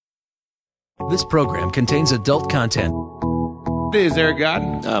This program contains adult content. Is there a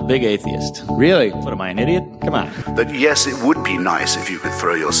God? Big atheist. Really? What, am I an idiot? Come on. That yes, it would be nice if you could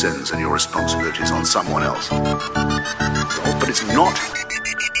throw your sins and your responsibilities on someone else. But it's not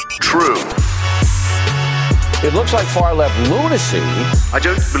true. It looks like far-left lunacy. I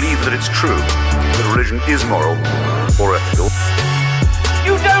don't believe that it's true that religion is moral or ethical.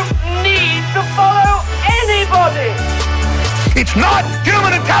 You don't need to follow anybody! It's not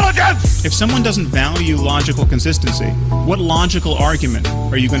human intelligence! If someone doesn't value logical consistency, what logical argument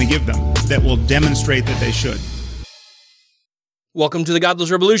are you going to give them that will demonstrate that they should? Welcome to the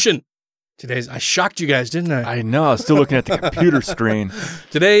Godless Revolution. I shocked you guys, didn't I? I know. I was still looking at the computer screen.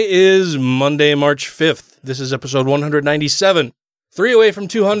 Today is Monday, March 5th. This is episode 197. 3 away from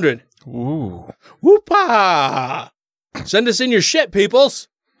 200. Ooh. Whoop-ah! Send us in your shit, peoples.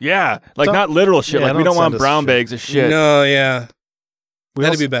 Yeah. Not literal shit. Yeah, we don't want brown shit. bags of shit. No, yeah.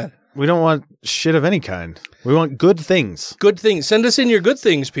 That'd be bad. We don't want shit of any kind. We want good things. Good things. Send us in your good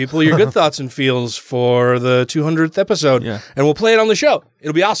things, people. Your good thoughts and feels for the 200th episode. Yeah. And we'll play it on the show.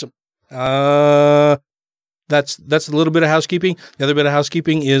 It'll be awesome. That's a little bit of housekeeping. The other bit of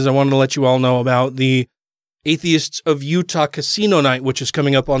housekeeping is I wanted to let you all know about the Atheists of Utah Casino Night, which is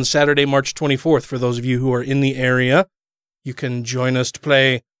coming up on Saturday, March 24th. For those of you who are in the area, you can join us to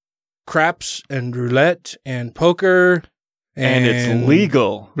play craps and roulette and poker. And it's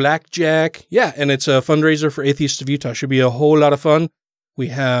legal. Blackjack. Yeah, and it's a fundraiser for Atheists of Utah. Should be a whole lot of fun. We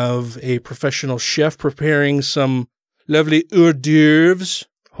have a professional chef preparing some lovely hors d'oeuvres.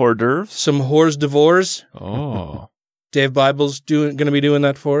 Hors d'oeuvres? Some hors d'oeuvres. Oh. Dave Bible's going to be doing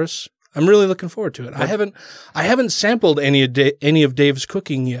that for us. I'm really looking forward to it. I haven't sampled any of Dave's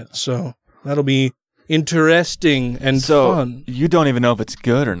cooking yet, so that'll be interesting and fun. You don't even know if it's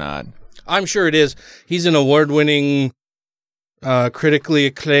good or not. I'm sure it is. He's an award-winning, critically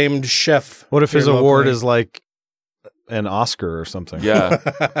acclaimed chef. What if his award is like an Oscar or something? Yeah.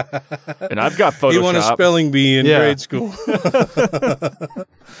 And I've got Photoshop. He won a spelling bee in grade school.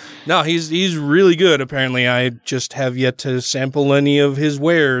 No, he's really good, apparently. I just have yet to sample any of his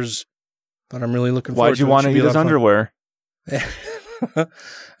wares, but I'm really looking forward to it. Why'd you want to eat his underwear?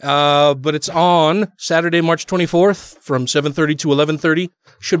 But it's on Saturday, March 24th from 7:30 to 11:30.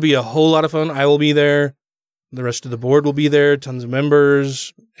 Should be a whole lot of fun. I will be there. The rest of the board will be there. Tons of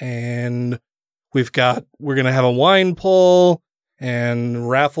members. And we're going to have a wine pull and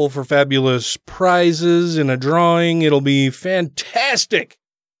raffle for fabulous prizes in a drawing. It'll be fantastic.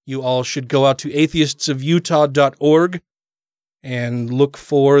 You all should go out to atheistsofutah.org and look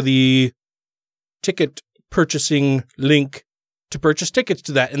for the ticket purchasing link to purchase tickets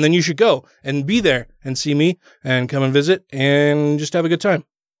to that. And then you should go and be there and see me and come and visit and just have a good time.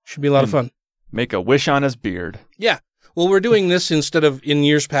 Should be a lot of fun. Make a wish on his beard. Yeah. Well, we're doing this instead of in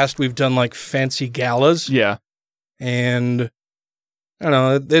years past, we've done like fancy galas. Yeah. And I don't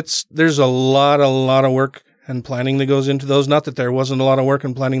know, there's a lot of work and planning that goes into those. Not that there wasn't a lot of work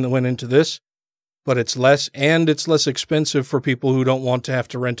and planning that went into this, but it's less expensive for people who don't want to have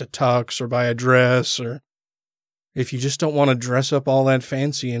to rent a tux or buy a dress, or if you just don't want to dress up all that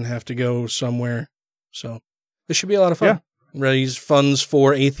fancy and have to go somewhere. So this should be a lot of fun. Yeah. Raise funds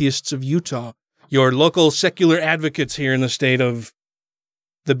for Atheists of Utah, your local secular advocates here in the state of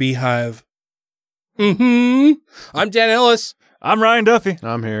the Beehive. I'm Dan Ellis. I'm Ryan Duffy.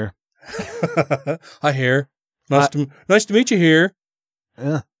 I'm here. Hi, here. Nice to meet you here.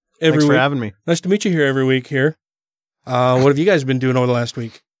 Yeah. Thanks for having me. Nice to meet you here every week here. What have you guys been doing over the last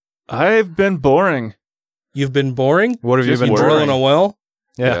week? I've been boring. You've been boring? What have you been doing? Drilling a well?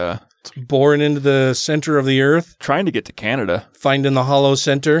 Yeah. Boring into the center of the earth? Trying to get to Canada. Finding the hollow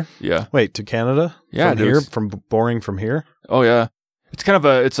center? Yeah. Wait, to Canada? Yeah. From here? From boring from here? Oh, yeah. It's kind of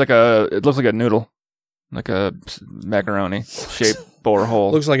it looks like a noodle. Like a macaroni shaped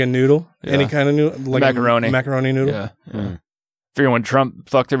borehole. Looks like a noodle. Yeah. Any kind of noodle? Like macaroni. Macaroni noodle? Yeah. Figure when Trump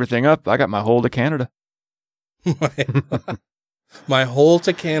fucked everything up, I got my hole to Canada. My hole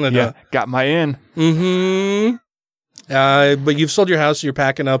to Canada. Yeah. Got my in. But you've sold your house, so you're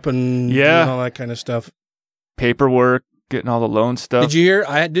packing up and doing all that kind of stuff. Paperwork, getting all the loan stuff. Did you hear?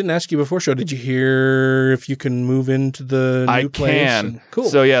 I didn't ask you before show. Did you hear if you can move into the new place? I can. Cool.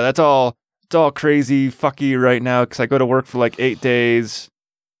 So yeah, that's all. It's all crazy fucky right now because I go to work for like 8 days,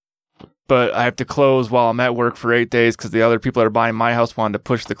 but I have to close while I'm at work for 8 days because the other people that are buying my house wanted to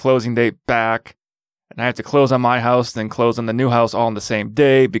push the closing date back. And I have to close on my house, then close on the new house all on the same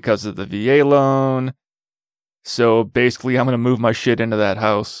day because of the VA loan. So basically, I'm going to move my shit into that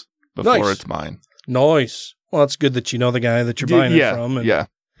house before it's mine. Nice. Well, it's good that you know the guy that you're buying it from and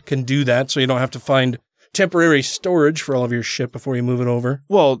can do that so you don't have to find temporary storage for all of your shit before you move it over.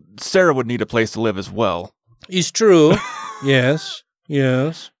 Well, Sarah would need a place to live as well. It's true. Yes.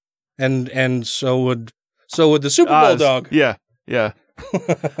 And so would the Super Bowl dog. Yeah.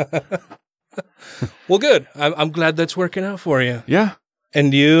 Well, good. I'm glad that's working out for you. Yeah.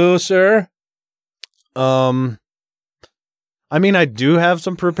 And you, sir? I mean, I do have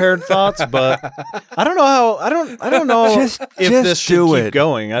some prepared thoughts, but I don't know how. I don't know if this should keep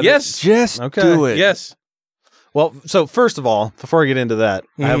going. Yes. Just do it. Yes. Well, so first of all, before I get into that,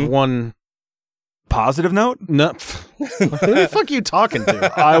 I have one positive note. No, who the fuck are you talking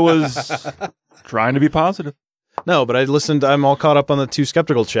to? I was trying to be positive. No, but I listened. I'm all caught up on the Two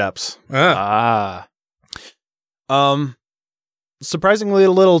Skeptical Chaps. Surprisingly,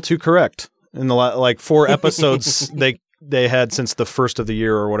 a little too correct in the 4 episodes they had since the first of the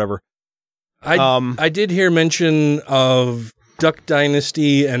year or whatever. I did hear mention of Duck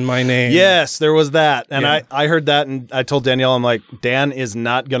Dynasty and My Name. Yes, there was that. And I heard that and I told Danielle, I'm like, Dan is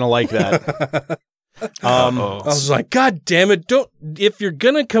not going to like that. I was like, God damn it. If you're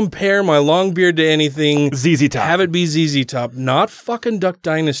going to compare my long beard to anything, ZZ Top. Have it be ZZ Top, not fucking Duck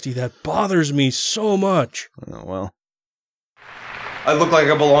Dynasty. That bothers me so much. Oh, well. I look like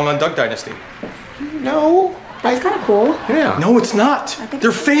I belong on Duck Dynasty. No. That's kind of cool. Yeah. No, it's not.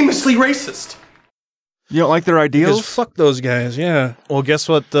 They're famously racist. You don't like their ideals? Because fuck those guys, yeah. Well, guess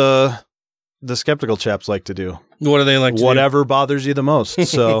what the Skeptical Chaps like to do? What do they like to do? Whatever bothers you the most.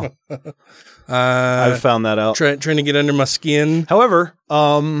 So I've found that out. Trying to get under my skin. However,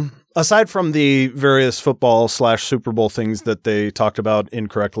 aside from the various football / Super Bowl things that they talked about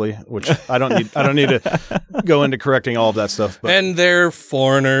incorrectly, which I don't need to go into correcting all of that stuff. But. And they're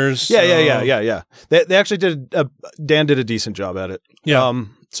foreigners. Yeah. They actually did. Dan did a decent job at it. Yeah.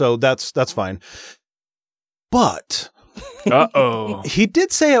 So that's fine. But he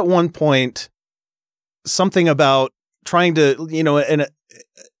did say at one point something about trying to,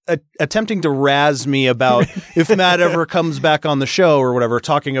 attempting to razz me about if Matt ever comes back on the show or whatever,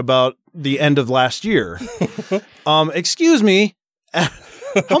 talking about the end of last year. Excuse me.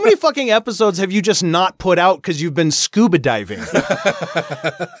 How many fucking episodes have you just not put out because you've been scuba diving?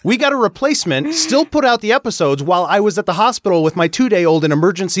 We got a replacement, still put out the episodes while I was at the hospital with my 2-day-old in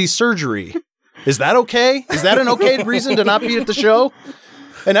emergency surgery. Is that okay? Is that an okay reason to not be at the show?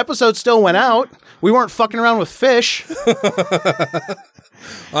 An episode still went out. We weren't fucking around with fish.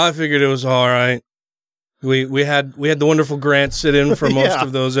 I figured it was all right. We had the wonderful Grant sit in for most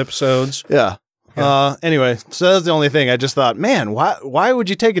of those episodes. Yeah. Anyway, so that's the only thing. I just thought, man, why would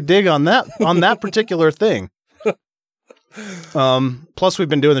you take a dig on that particular thing? Plus we've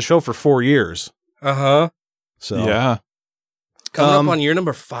been doing the show for 4 years. Uh-huh. So yeah. Coming up on year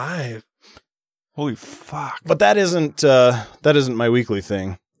number 5. Holy fuck. But that isn't my weekly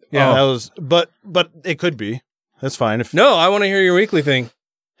thing. Yeah. That was but it could be. That's fine. No, I want to hear your weekly thing.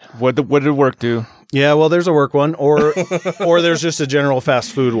 What did work do? Yeah, well, there's a work one, or there's just a general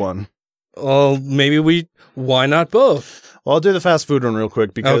fast food one. Well, why not both? Well, I'll do the fast food one real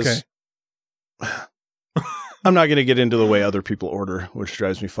quick because I'm not going to get into the way other people order, which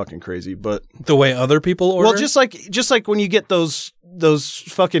drives me fucking crazy. But the way other people order? Well, just like when you get those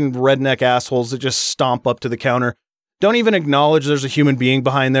fucking redneck assholes that just stomp up to the counter, don't even acknowledge there's a human being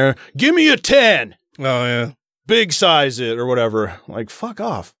behind there. Give me a 10. Oh, yeah. Big size it or whatever. Like, fuck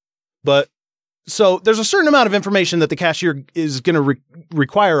off. But so there's a certain amount of information that the cashier is going to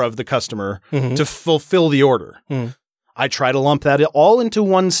require of the customer to fulfill the order. Mm. I try to lump that all into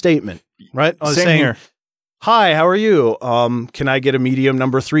one statement, right? I was Same saying, here. Hi, how are you? Can I get a medium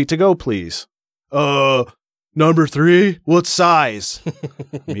number 3 to go, please? Number 3? What size?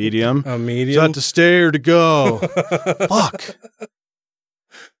 Medium. A medium. Is that to stay or to go? Fuck.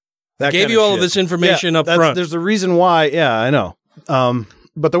 That Gave kind you all shit. of this information up front. There's a reason why. Yeah, I know.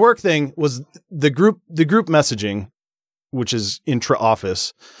 But the work thing was the group messaging, which is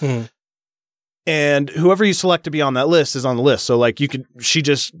intra-office. Hmm. And whoever you select to be on that list is on the list. So like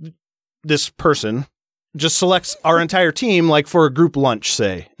this person just selects our entire team, like for a group lunch,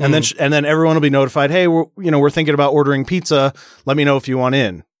 say, and then everyone will be notified. Hey, we're thinking about ordering pizza. Let me know if you want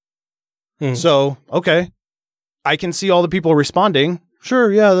in. So, okay. I can see all the people responding.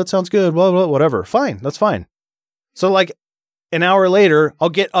 Sure. Yeah, that sounds good. Blah, blah, whatever. Fine. That's fine. So like an hour later, I'll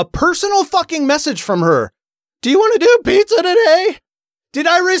get a personal fucking message from her. Do you want to do pizza today? Did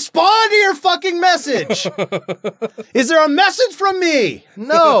I respond to your fucking message? Is there a message from me?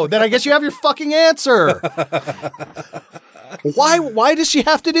 No. Then I guess you have your fucking answer. Why does she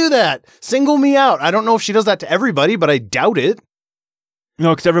have to do that? Single me out. I don't know if she does that to everybody, but I doubt it.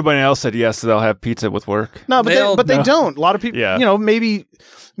 No, because everybody else said yes, so they'll have pizza with work. No, but they don't. A lot of people,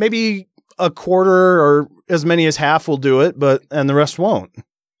 maybe a quarter or as many as half will do it, and the rest won't.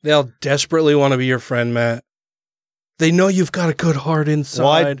 They'll desperately want to be your friend, Matt. They know you've got a good heart inside.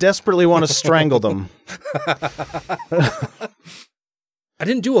 Well, I desperately want to strangle them. I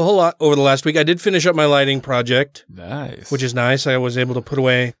didn't do a whole lot over the last week. I did finish up my lighting project. Nice. Which is nice. I was able to put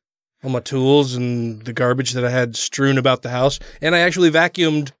away all my tools and the garbage that I had strewn about the house. And I actually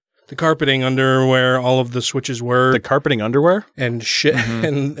vacuumed the carpeting under where all of the switches were. The carpeting underwear? And shit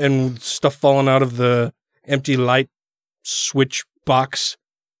and stuff falling out of the empty light switch box.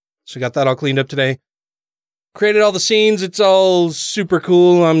 So got that all cleaned up today. Created all the scenes. It's all super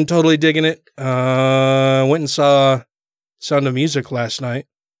cool. I'm totally digging it. Went and saw Sound of Music last night.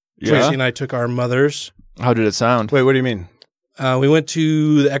 Yeah? Tracy and I took our mothers. How did it sound? Wait, what do you mean? We went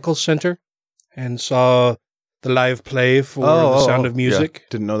to the Eccles Center and saw the live play for the Sound of Music. Yeah.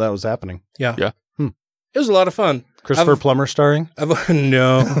 Didn't know that was happening. Yeah. Yeah. It was a lot of fun. Christopher Plummer starring?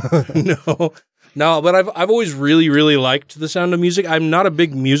 No, but I've always really, really liked the Sound of Music. I'm not a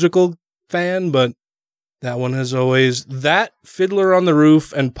big musical fan, but that one has always... That, Fiddler on the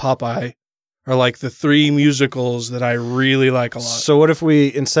Roof, and Popeye are like the three musicals that I really like a lot. So what if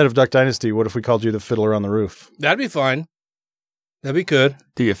we, instead of Duck Dynasty, what if we called you the Fiddler on the Roof? That'd be fine. That'd be good.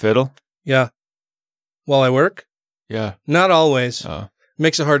 Do you fiddle? Yeah. While I work? Yeah. Not always.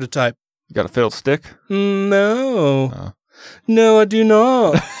 Makes it hard to type. You got a fiddle stick? No. No, I do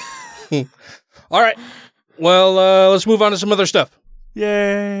not. All right. Well, let's move on to some other stuff.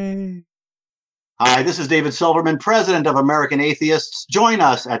 Yay. Hi, this is David Silverman, president of American Atheists. Join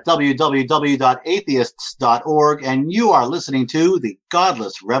us at www.atheists.org, and you are listening to The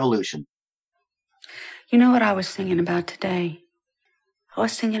Godless Revolution. You know what I was thinking about today? I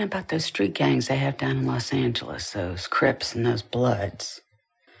was thinking about those street gangs they have down in Los Angeles, those Crips and those Bloods.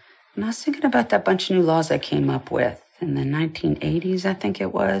 And I was thinking about that bunch of new laws they came up with in the 1980s, I think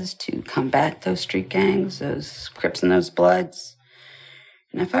it was, to combat those street gangs, those Crips and those Bloods.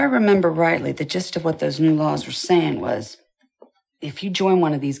 And if I remember rightly, the gist of what those new laws were saying was, if you join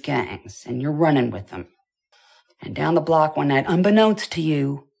one of these gangs and you're running with them, and down the block one night, unbeknownst to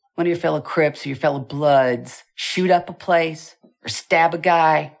you, one of your fellow Crips or your fellow Bloods shoot up a place or stab a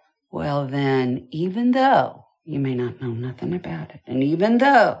guy, well then, even though you may not know nothing about it, and even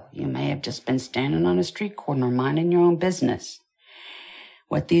though you may have just been standing on a street corner minding your own business,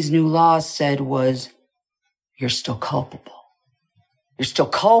 what these new laws said was, you're still culpable. You're still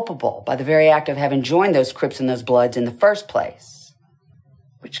culpable by the very act of having joined those Crips and those Bloods in the first place.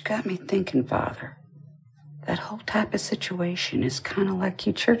 Which got me thinking, Father, that whole type of situation is kind of like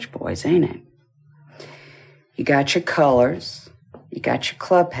you church boys, ain't it? You got your colors, you got your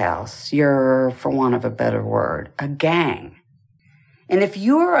clubhouse, you're, for want of a better word, a gang. And if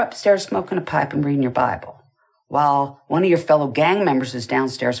you're upstairs smoking a pipe and reading your Bible, while one of your fellow gang members is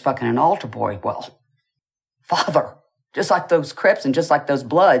downstairs fucking an altar boy, well, Father, just like those Crips and just like those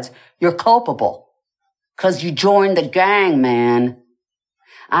Bloods, you're culpable. 'Cause you joined the gang, man.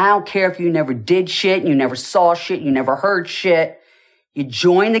 I don't care if you never did shit, and you never saw shit, you never heard shit. You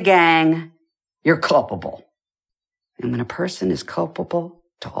joined the gang, you're culpable. And when a person is culpable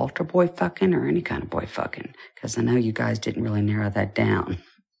to altar boy fucking or any kind of boy fucking, 'cause I know you guys didn't really narrow that down,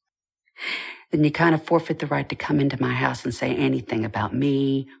 then you kind of forfeit the right to come into my house and say anything about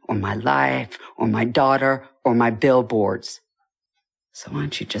me or my life or my daughter or my billboards. So why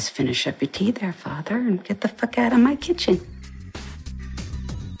don't you just finish up your tea there, Father, and get the fuck out of my kitchen?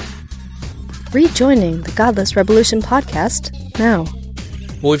 Rejoining the Godless Revolution podcast now.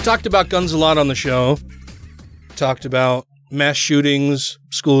 Well, we've talked about guns a lot on the show. Talked about mass shootings,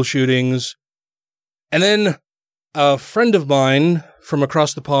 school shootings. And then a friend of mine from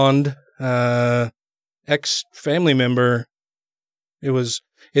across the pond, ex-family member,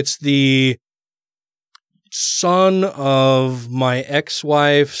 it's the son of my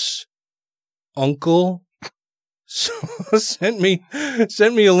ex-wife's uncle, so sent me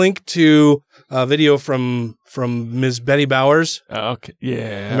a link to a video from Ms. Betty Bowers. Okay,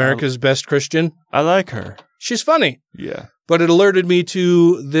 yeah, America's Best Christian. I like her. She's funny. Yeah, but it alerted me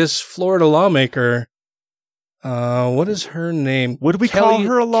to this Florida lawmaker. What is her name? Would we call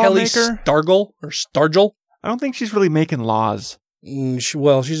her a lawmaker? Kelly Stargel? I don't think she's really making laws.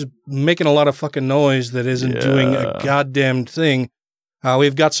 She's making a lot of fucking noise that isn't doing a goddamn thing.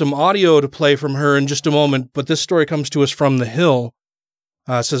 We've got some audio to play from her in just a moment, but this story comes to us from The Hill.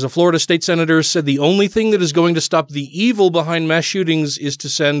 It says a Florida state senator said the only thing that is going to stop the evil behind mass shootings is to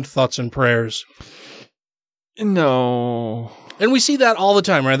send thoughts and prayers. No. And we see that all the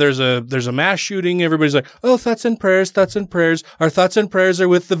time, right? There's a mass shooting. Everybody's like, oh, thoughts and prayers, thoughts and prayers. Our thoughts and prayers are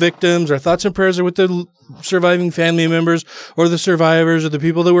with the victims. Our thoughts and prayers are with the surviving family members or the survivors or the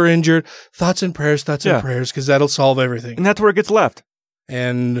people that were injured. Thoughts and prayers, because that'll solve everything. And that's where it gets left.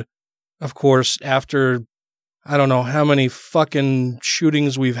 And, of course, after I don't know how many fucking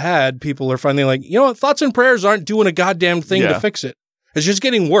shootings we've had, people are finally like, you know what? Thoughts and prayers aren't doing a goddamn thing to fix it. It's just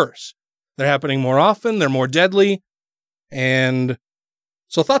getting worse. They're happening more often. They're more deadly. And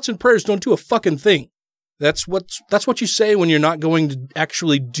so thoughts and prayers don't do a fucking thing. That's what you say when you're not going to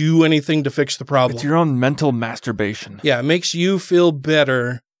actually do anything to fix the problem. It's your own mental masturbation. Yeah, it makes you feel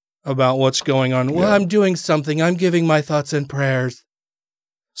better about what's going on. Well, I'm doing something. I'm giving my thoughts and prayers.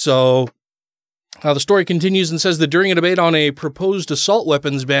 So the story continues and says that during a debate on a proposed assault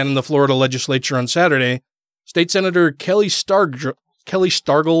weapons ban in the Florida legislature on Saturday, State Senator Kelly Stargel,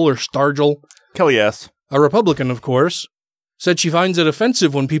 a Republican, of course, said she finds it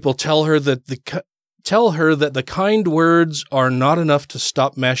offensive when people tell her that the kind words are not enough to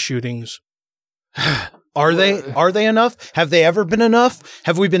stop mass shootings. Are they enough? Have they ever been enough?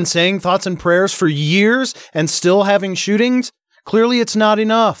 Have we been saying thoughts and prayers for years and still having shootings? Clearly it's not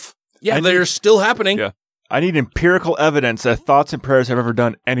enough. Yeah, they're still happening. Yeah. I need empirical evidence that thoughts and prayers have ever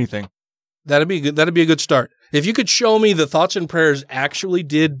done anything. That'd be good. That'd be a good start. If you could show me the thoughts and prayers actually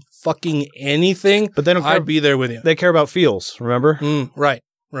did fucking anything, but they don't care, I'd be there with you. They care about feels, remember? Right.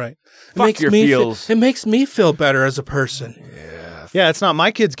 Fuck your feels. It makes me feel better as a person. Yeah, it's not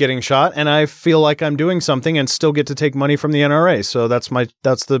my kids getting shot, and I feel like I'm doing something and still get to take money from the NRA. So that's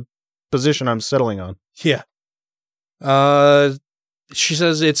the position I'm settling on. Yeah. She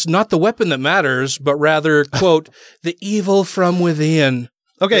says it's not the weapon that matters, but rather, quote, the evil from within.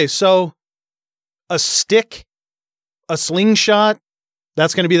 Okay, so a stick, a slingshot,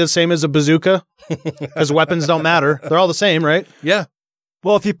 that's going to be the same as a bazooka? Because weapons don't matter. They're all the same, right? Yeah.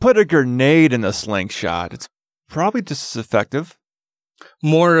 Well, if you put a grenade in a slingshot, it's probably just as effective.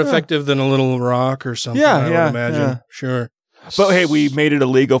 More effective than a little rock or something, I would imagine. Yeah. Sure. But hey, we made it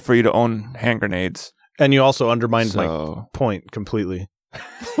illegal for you to own hand grenades. And you also undermined my point completely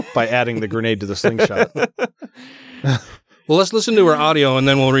by adding the grenade to the slingshot. Well, let's listen to her audio and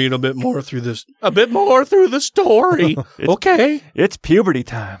then we'll read a bit more through the story. Okay. It's puberty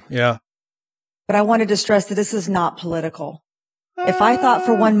time. Yeah. But I wanted to stress that this is not political. If I thought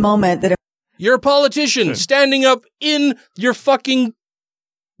for one moment that you're a politician standing up in your fucking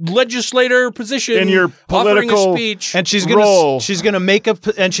legislator position in your political offering a speech, and she's gonna make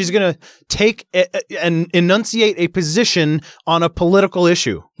and she's gonna take and enunciate a position on a political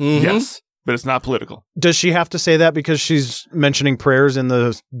issue. Mm-hmm. Yes, but it's not political. Does she have to say that because she's mentioning prayers in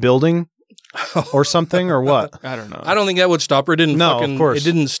the building or something, or what? I don't know. I don't think that would stop her. It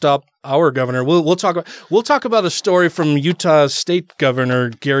didn't stop our governor. We'll talk about a story from Utah State Governor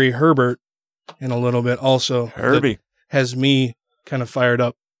Gary Herbert in a little bit. Also, Herbie has me kind of fired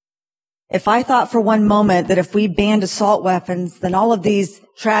up. if I thought for one moment that if we banned assault weapons, then all of these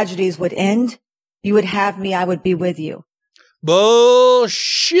tragedies would end, you would have me, I would be with you.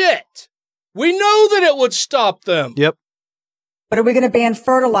 Bullshit. We know that it would stop them. Yep. But are we going to ban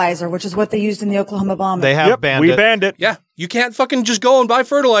fertilizer, which is what they used in the Oklahoma bombing? They have banned it. We banned it. Yeah. You can't fucking just go and buy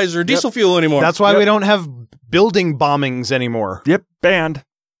fertilizer or diesel fuel anymore. That's why we don't have building bombings anymore. Yep. Banned.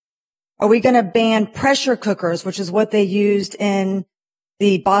 Are we going to ban pressure cookers, which is what they used in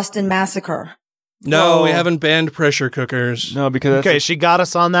the Boston Massacre? No, we haven't banned pressure cookers. No, because she got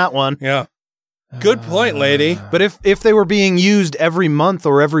us on that one. Yeah. Good point, lady. But if they were being used every month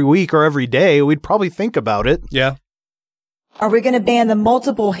or every week or every day, we'd probably think about it. Yeah. Are we going to ban the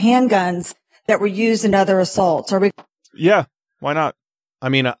multiple handguns that were used in other assaults? Are we? Yeah. Why not? I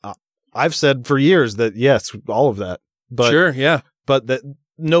mean, I've said for years that yes, all of that. But sure, yeah. But that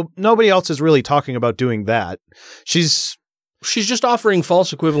nobody else is really talking about doing that. She's just offering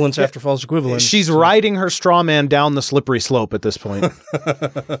false equivalence after false equivalence. She's riding her straw man down the slippery slope at this point.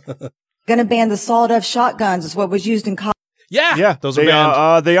 Going to ban the sawed-off shotguns is what was used in college. Yeah, those are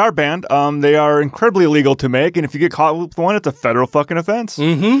banned. They are banned. They are incredibly illegal to make, and if you get caught with one, it's a federal fucking offense.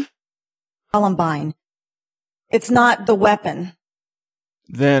 Mm-hmm. Columbine. It's not the weapon.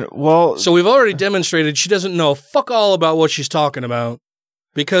 Then, well... So we've already demonstrated she doesn't know fuck all about what she's talking about.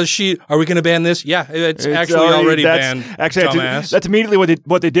 Because are we going to ban this? Yeah, it's actually already banned. Actually, that's immediately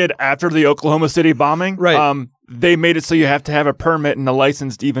what they did after the Oklahoma City bombing. Right. They made it so you have to have a permit and a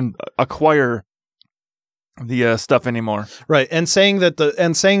license to even acquire the stuff anymore. Right, and saying that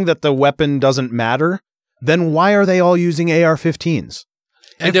the weapon doesn't matter, then why are they all using AR-15s?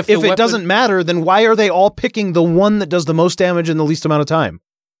 And if it doesn't matter, then why are they all picking the one that does the most damage in the least amount of time?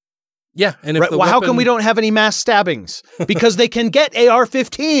 Yeah, and if How come we don't have any mass stabbings? Because they can get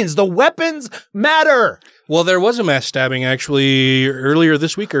AR-15s. The weapons matter. Well, there was a mass stabbing actually earlier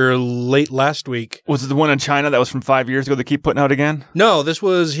this week or late last week. Was it the one in China that was from 5 years ago they keep putting out again? No, this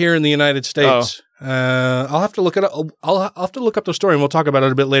was here in the United States. I'll have to look it up. I'll have to look up the story and we'll talk about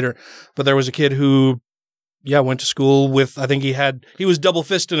it a bit later. But there was a kid who went to school with, I think he was double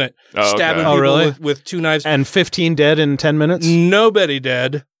fisting it, stabbing people with 2 knives. And 15 dead in 10 minutes? Nobody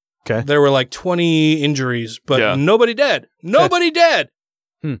dead. Okay. There were like 20 injuries, but nobody dead. Nobody dead.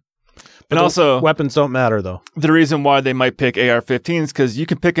 And also, weapons don't matter, though. The reason why they might pick AR-15s because you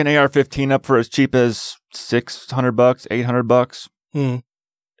can pick an AR-15 up for as cheap as $600,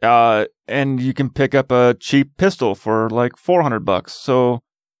 $800. And you can pick up a cheap pistol for like $400. So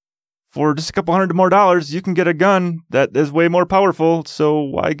for just a couple $100 more, you can get a gun that is way more powerful. So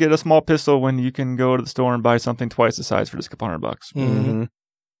why get a small pistol when you can go to the store and buy something twice the size for just a couple $100? Mm-hmm.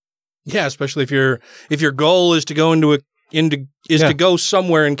 Yeah, especially if your goal is to go to go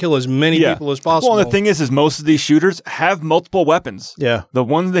somewhere and kill as many people as possible. Well, the thing is most of these shooters have multiple weapons. Yeah. The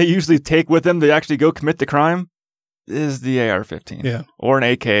ones they usually take with them to actually go commit the crime is the AR-15. Yeah. Or an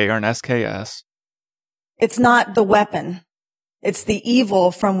AK or an SKS. It's not the weapon. It's the evil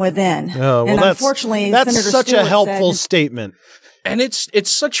from within. Oh, well, and unfortunately, that's Senator such Stewart a helpful said, statement. And it's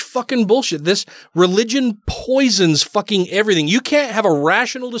such fucking bullshit. This religion poisons fucking everything. You can't have a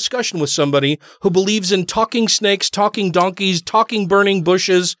rational discussion with somebody who believes in talking snakes, talking donkeys, talking burning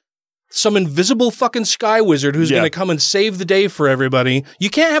bushes, some invisible fucking sky wizard who's going to come and save the day for everybody. You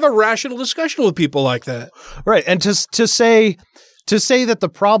can't have a rational discussion with people like that. Right. And to say that the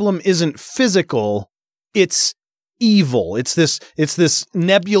problem isn't physical, it's evil. It's this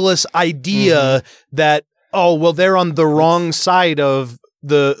nebulous idea that, oh, well, they're on the wrong side of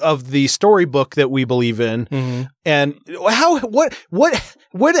the storybook that we believe in. Mm-hmm. And how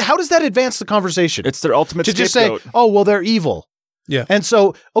does that advance the conversation? It's their ultimate to scapegoat. Just say, oh, well, they're evil. Yeah. And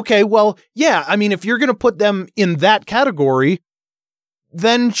so, okay, well, yeah, I mean, if you're going to put them in that category,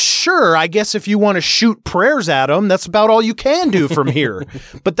 then sure, I guess if you want to shoot prayers at them, that's about all you can do from here.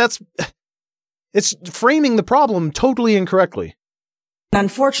 But it's framing the problem totally incorrectly.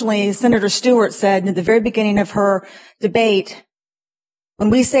 Unfortunately, Senator Stewart said at the very beginning of her debate, when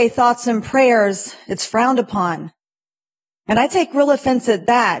we say thoughts and prayers, it's frowned upon. And I take real offense at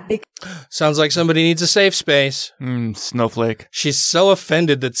that. Sounds like somebody needs a safe space. Snowflake. She's so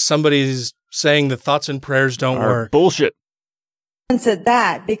offended that somebody's saying that thoughts and prayers don't work. Bullshit. At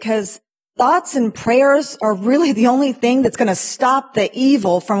that, because thoughts and prayers are really the only thing that's going to stop the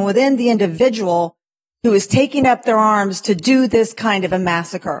evil from within the individual who is taking up their arms to do this kind of a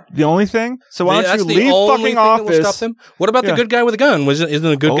massacre. The only thing? So why don't you the leave only fucking thing that will office? Stop them? What about the good guy with a gun? Isn't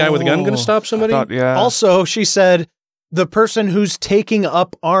a good guy with a gun going to stop somebody? Also, she said the person who's taking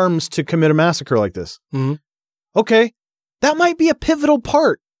up arms to commit a massacre like this. Mm-hmm. Okay, that might be a pivotal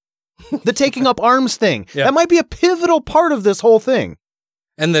part. The taking up arms thing. Yeah. That might be a pivotal part of this whole thing.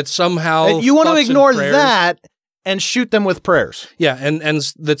 And that somehow you want to ignore that and shoot them with prayers. Yeah, and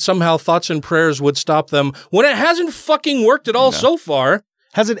that somehow thoughts and prayers would stop them when it hasn't fucking worked at all so far.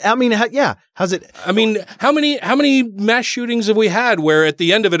 Has it? I mean, has it? I mean, how many mass shootings have we had where at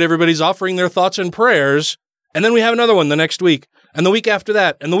the end of it everybody's offering their thoughts and prayers, and then we have another one the next week, and the week after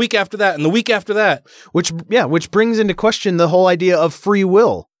that, and the week after that, and the week after that, which brings into question the whole idea of free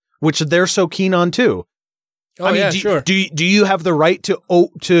will, which they're so keen on too. Oh, I mean, sure. Do you have the right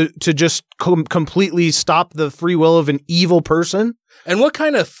to just completely stop the free will of an evil person? And what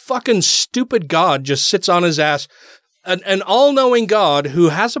kind of fucking stupid God just sits on his ass? An all-knowing God who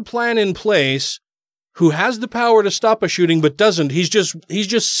has a plan in place, who has the power to stop a shooting but doesn't. He's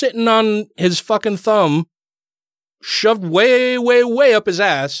just sitting on his fucking thumb, shoved way, way, way up his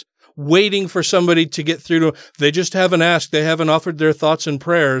ass, waiting for somebody to get through to. They just haven't asked. They haven't offered their thoughts and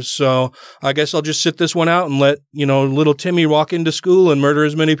prayers. So I guess I'll just sit this one out and let, little Timmy walk into school and murder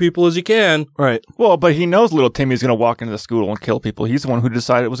as many people as he can. Right. Well, but he knows little Timmy's going to walk into the school and kill people. He's the one who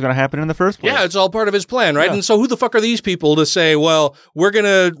decided it was going to happen in the first place. Yeah, it's all part of his plan, right? Yeah. And so who the fuck are these people to say, well, we're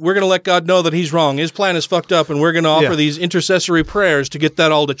gonna let God know that he's wrong. His plan is fucked up, and we're going to offer these intercessory prayers to get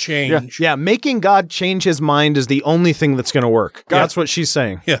that all to change. Yeah, making God change his mind is the only thing that's going to work. That's what she's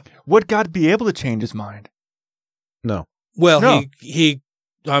saying. Yeah. Would God be able to change his mind? No. Well, no.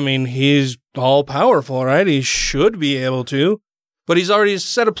 He's all powerful, right? He should be able to, but he's already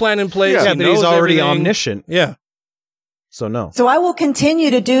set a plan in place. Yeah, but he's already everything. omniscient. Yeah. So no. So I will continue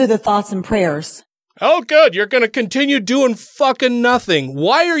to do the thoughts and prayers. Oh, good. You're going to continue doing fucking nothing.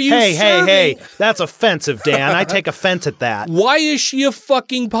 Why are you Hey, that's offensive, Dan. I take offense at that. Why is she a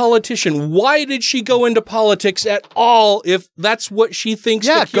fucking politician? Why did she go into politics at all if that's what she thinks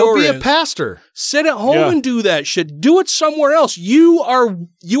the cure is? Go be a pastor. Sit at home and do that shit. Do it somewhere else. You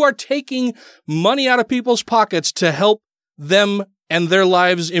are taking money out of people's pockets to help them and their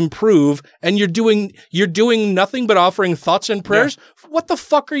lives improve, and you're doing nothing but offering thoughts and prayers. Yeah. What the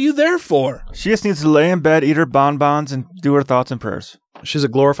fuck are you there for? She just needs to lay in bed, eat her bonbons, and do her thoughts and prayers. She's a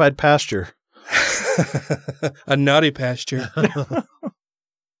glorified pasture. A naughty pasture.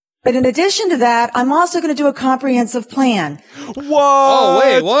 But in addition to that, I'm also going to do a comprehensive plan. What? Oh,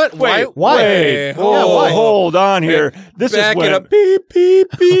 wait, what? Why? Wait. Oh, hold on here. This back is it up. Beep, beep,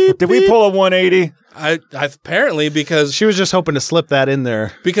 beep. Did we pull a 180? I apparently, because she was just hoping to slip that in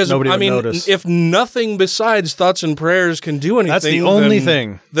there. Because nobody would I mean, notice. If nothing besides thoughts and prayers can do anything, that's the only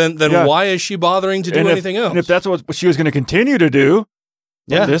thing. Then why is she bothering to do anything else? And if that's what she was going to continue to do,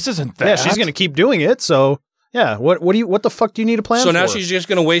 well, this isn't that. Yeah, she's going to keep doing it. So yeah, what the fuck do you need a plan? So for? now she's just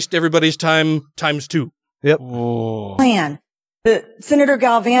going to waste everybody's time times 2. Yep. Oh. Plan. Senator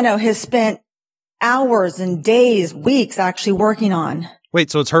Galvano has spent hours and days, weeks actually working on. Wait,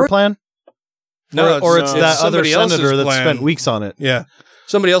 so it's her plan? No, or it's that other senator that plan. spent weeks on it. Yeah.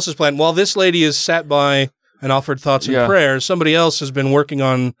 Somebody else's plan. While this lady has sat by and offered thoughts and prayers, somebody else has been working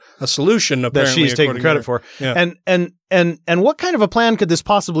on a solution apparently that she's taking credit for. Yeah. And what kind of a plan could this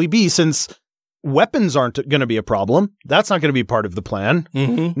possibly be, since weapons aren't going to be a problem? That's not going to be part of the plan.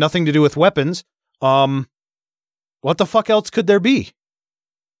 Mm-hmm. Nothing to do with weapons. What the fuck else could there be?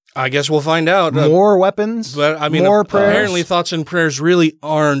 I guess we'll find out. More weapons? But I mean, more prayers? Apparently thoughts and prayers really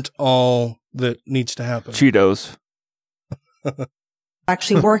aren't all that needs to happen. Cheetos.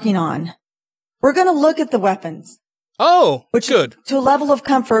 Actually working on. We're going to look at the weapons. Oh, which good. To a level of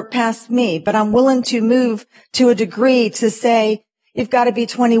comfort past me, but I'm willing to move to a degree to say you've got to be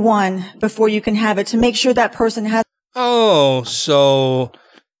 21 before you can have it, to make sure that person has. Oh, so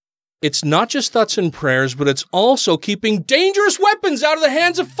it's not just thoughts and prayers, but it's also keeping dangerous weapons out of the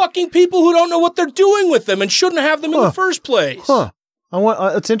hands of fucking people who don't know what they're doing with them and shouldn't have them in the first place. Huh.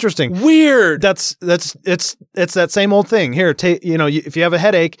 It's interesting. Weird. It's that same old thing. Here, if you have a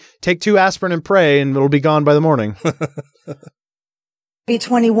headache, take 2 aspirin and pray, and it'll be gone by the morning. Be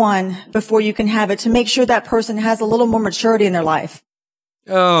 21 before you can have it, to make sure that person has a little more maturity in their life.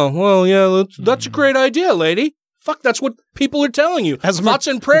 Oh, well, yeah, that's a great idea, lady. Fuck, that's what people are telling you. Thoughts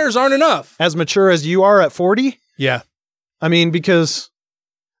and prayers aren't enough. As mature as you are at 40? Yeah. I mean, because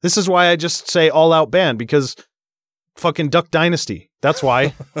this is why I just say all out ban, because fucking Duck Dynasty. That's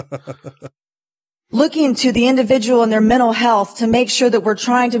why. Looking to the individual and their mental health to make sure that we're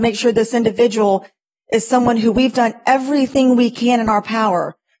trying to make sure this individual is someone who we've done everything we can in our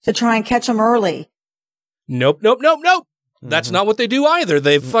power to try and catch them early. Nope. That's not what they do either.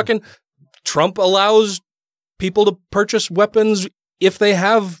 They fucking Trump allows people to purchase weapons if they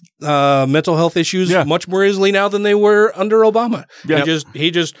have mental health issues much more easily now than they were under Obama. Yep.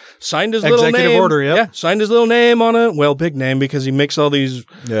 He just signed his little name. Executive order, Yeah, signed his little name on a big name, because he makes all these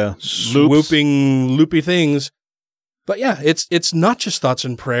swooping, loopy things. But yeah, it's not just thoughts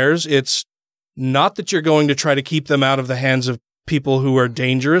and prayers. It's not that you're going to try to keep them out of the hands of people who are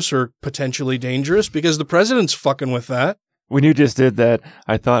dangerous or potentially dangerous, because the president's fucking with that. When you just did that,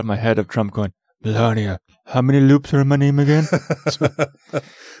 I thought in my head of Trump going, Melania, how many loops are in my name again?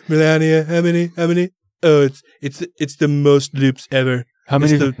 Melania, how many? Oh, it's the most loops ever. How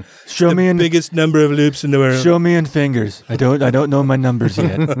many? Show me the biggest number of loops in the world. Show me in fingers. I don't know my numbers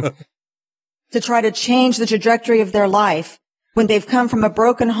yet. To try to change the trajectory of their life when they've come from a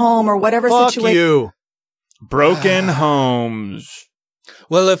broken home or whatever situation. Fuck you. Broken homes.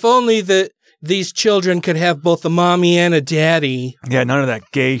 Well, if only these children could have both a mommy and a daddy. Yeah, none of that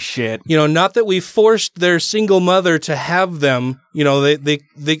gay shit. Not that we forced their single mother to have them.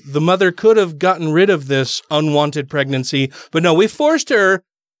 The mother could have gotten rid of this unwanted pregnancy, but no, we forced her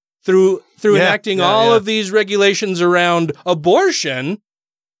through enacting all of these regulations around abortion,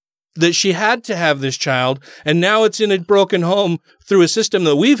 that she had to have this child, and now it's in a broken home through a system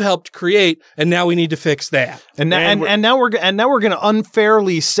that we've helped create, and now we need to fix that. And now we're going to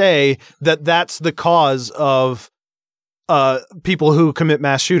unfairly say that that's the cause of people who commit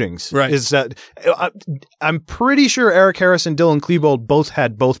mass shootings. Right? Is that I'm pretty sure Eric Harris and Dylan Klebold both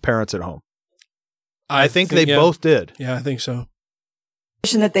had both parents at home. I think they both did. Yeah, I think so.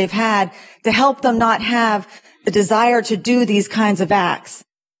 That they've had to help them not have the desire to do these kinds of acts.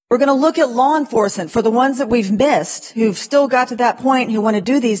 We're going to look at law enforcement for the ones that we've missed, who've still got to that point, who want to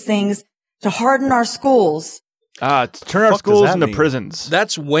do these things, to harden our schools. Turn our schools into prisons.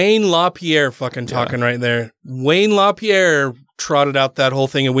 That's Wayne LaPierre fucking talking right there. Wayne LaPierre trotted out that whole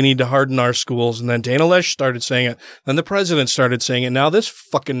thing and we need to harden our schools. And then Dana Loesch started saying it. Then the president started saying it. Now this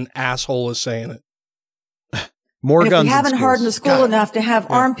fucking asshole is saying it. More guns. If we haven't hardened the school enough to have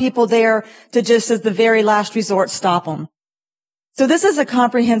armed people there to just as the very last resort stop them. So this is a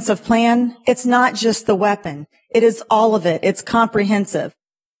comprehensive plan. It's not just the weapon. It is all of it. It's comprehensive.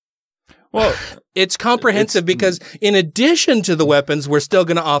 Well, it's comprehensive because in addition to the weapons, we're still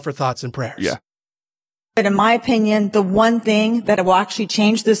going to offer thoughts and prayers. Yeah. But in my opinion, the one thing that will actually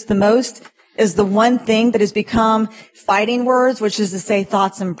change this the most is the one thing that has become fighting words, which is to say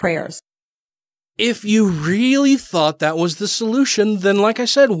thoughts and prayers. If you really thought that was the solution, then like I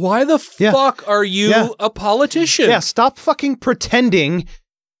said, why the fuck are you a politician? Yeah, stop fucking pretending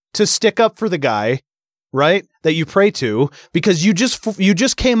to stick up for the guy, right? That you pray to, because you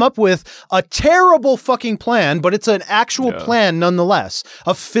just came up with a terrible fucking plan, but it's an actual plan nonetheless.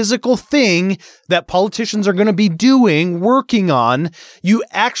 A physical thing that politicians are going to be doing, working on. You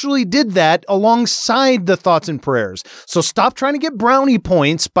actually did that alongside the thoughts and prayers. So stop trying to get brownie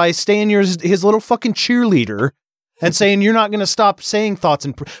points by staying his little fucking cheerleader and saying you're not going to stop saying thoughts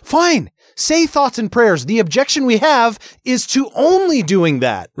and prayers. Fine, say thoughts and prayers. The objection we have is to only doing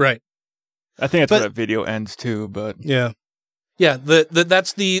that. Right. I think that's where that video ends too, but yeah.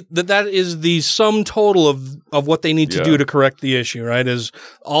 That is the sum total of what they need to do to correct the issue, right? Is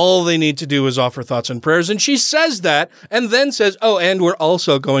all they need to do is offer thoughts and prayers. And she says that and then says, oh, and we're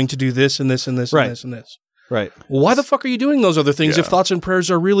also going to do this and this and this and this and this. Right. Why the fuck are you doing those other things if thoughts and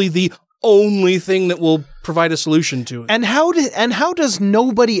prayers are really the only thing that will provide a solution to it? And how does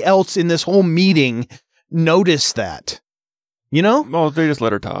nobody else in this whole meeting notice that? You know? Well, they just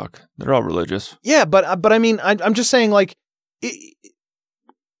let her talk. They're all religious. Yeah, but I mean, I'm just saying, like,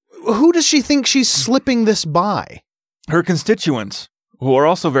 who does she think she's slipping this by? Her constituents, who are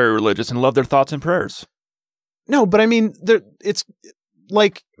also very religious and love their thoughts and prayers. No, but I mean, it's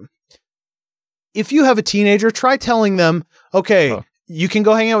like, if you have a teenager, try telling them, okay, you can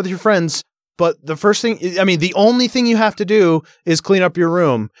go hang out with your friends, but the first thing, I mean, the only thing you have to do is clean up your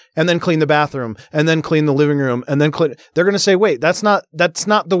room and then clean the bathroom and then clean the living room and then clean. They're going to say, wait, that's not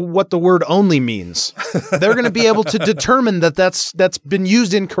what the word only means. They're going to be able to determine that that's been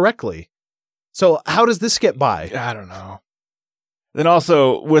used incorrectly. So how does this get by? I don't know. Then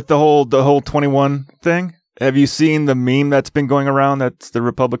also with the whole 21 thing, have you seen the meme that's been going around? That's the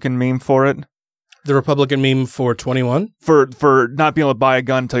Republican meme for it. The Republican meme for 21? For not being able to buy a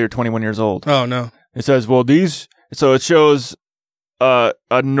gun until you're 21 years old. Oh, no. It says, so it shows a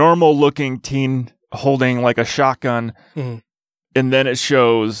normal looking teen holding like a shotgun, and then it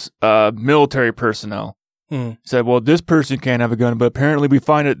shows military personnel. It said, well, this person can't have a gun, but apparently we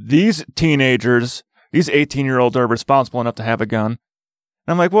find that these teenagers, these 18-year-olds are responsible enough to have a gun.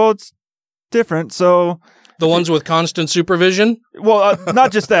 And I'm like, well, it's different, so... The ones with constant supervision? Well,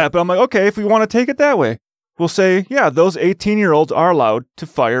 not just that, but I'm like, okay, if we want to take it that way, we'll say, yeah, those 18-year-olds are allowed to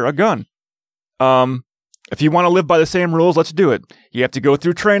fire a gun. If you want to live by the same rules, let's do it. You have to go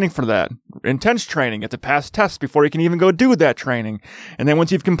through training for that. Intense training. You have to pass tests before you can even go do that training. And then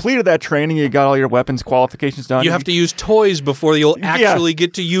once you've completed that training, you got all your weapons qualifications done. You have to use toys before you'll actually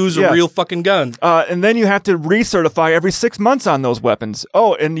get to use a real fucking gun. And then you have to recertify every 6 months on those weapons.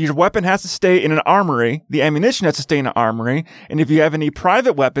 Oh, and your weapon has to stay in an armory. The ammunition has to stay in an armory. And if you have any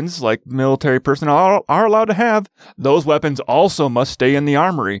private weapons, like military personnel are allowed to have, those weapons also must stay in the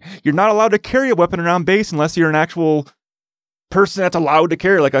armory. You're not allowed to carry a weapon around base unless you're an actual person that's allowed to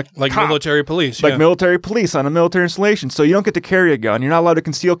carry, like cop, military police, like military police on a military installation. So you don't get to carry a gun. You're not allowed to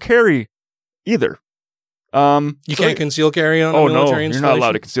conceal carry either. You can't conceal carry on a military installation? You're not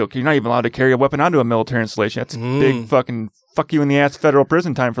allowed to conceal. You're not even allowed to carry a weapon onto a military installation. That's big fucking fuck you in the ass federal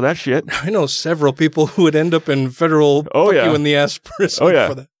prison time for that shit. I know several people who would end up in federal fuck you in the ass prison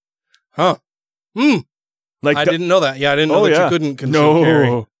for that. Huh. Like I didn't know that. Yeah, I didn't know that you couldn't conceal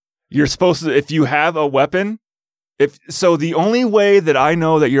carry. You're supposed to, if you have a weapon, so the only way that I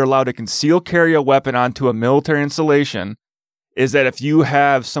know that you're allowed to conceal carry a weapon onto a military installation is that if you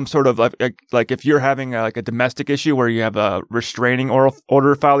have some sort of like if you're having a domestic issue where you have a restraining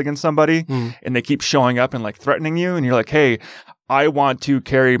order filed against somebody and they keep showing up and like threatening you and you're like, hey, I want to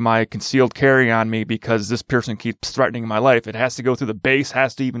carry my concealed carry on me because this person keeps threatening my life. It has to go through the base,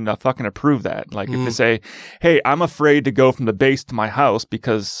 has to even fucking approve that. Like if they say, hey, I'm afraid to go from the base to my house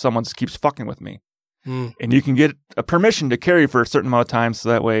because someone keeps fucking with me. And you can get a permission to carry for a certain amount of time so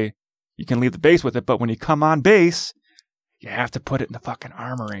that way you can leave the base with it. But when you come on base, you have to put it in the fucking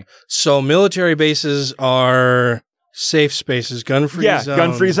armory. So military bases are safe spaces, gun-free zones. Yeah,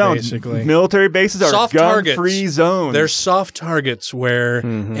 gun-free zones. Basically. Military bases are soft gun-free zones. They're soft targets where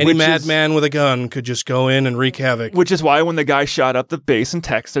any madman with a gun could just go in and wreak havoc. Which is why when the guy shot up the base in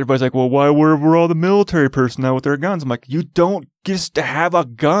Texas, everybody's like, well, why were all the military personnel with their guns? I'm like, you don't just have a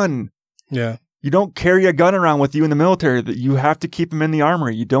gun. Yeah. You don't carry a gun around with you in the military. You have to keep them in the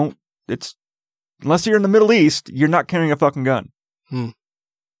armory. You don't, unless you're in the Middle East, you're not carrying a fucking gun. And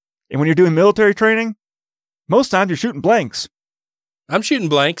when you're doing military training, most times you're shooting blanks. I'm shooting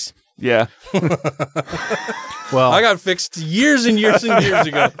blanks. Yeah. Well, I got fixed years and years and years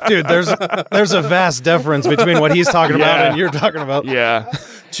ago. Dude, there's a vast difference between what he's talking about and you're talking about. Yeah.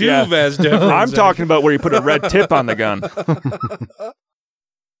 Vast difference. I'm talking about where you put a red tip on the gun.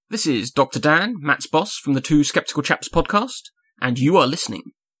 This is Dr. Dan, Matt's boss from the Two Skeptical Chaps podcast, and you are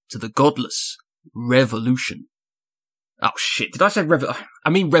listening to The Godless Revolution. Oh shit, did I say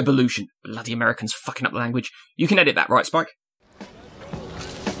revolution? Bloody Americans fucking up the language. You can edit that, right, Spike?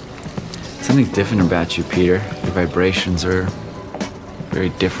 Something different about you, Peter. Your vibrations are very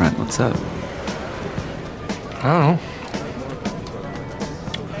different. What's up? I don't know.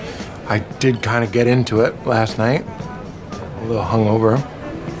 I did kind of get into it last night. A little hungover.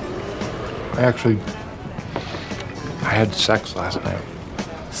 I had sex last night.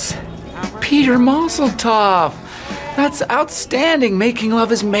 Peter Mazel Tov! That's outstanding. Making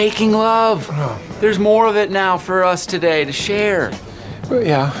love is making love. There's more of it now for us today to share. Well,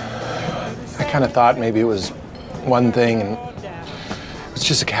 yeah. I kind of thought maybe it was one thing and it was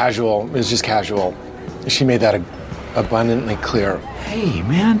just casual. She made that abundantly clear. Hey,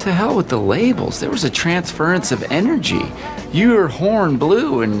 man, to hell with the labels. There was a transference of energy. Your horn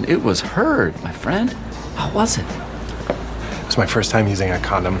blew and it was heard, my friend. How was it? It was my first time using a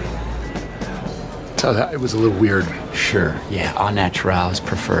condom. So it was a little weird. Sure, yeah, au naturel is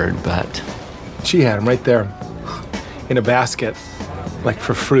preferred, but... She had them right there in a basket, like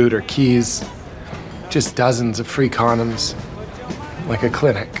for fruit or keys. Just dozens of free condoms, like a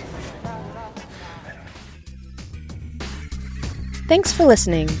clinic. Thanks for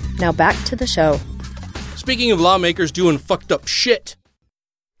listening. Now back to the show. Speaking of lawmakers doing fucked up shit.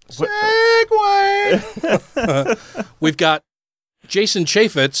 Segue! We've got Jason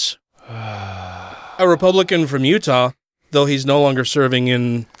Chaffetz, a Republican from Utah, though he's no longer serving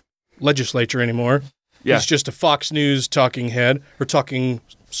in legislature anymore. Yeah. He's just a Fox News talking head, or talking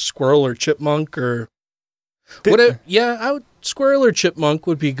squirrel or chipmunk, or... squirrel or chipmunk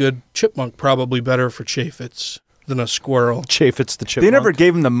would be good. Chipmunk probably better for Chaffetz than a squirrel. Chaffetz the chipmunk. They never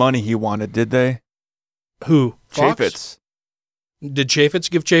gave him the money he wanted, did they? Who? Fox? Chaffetz. Did Chaffetz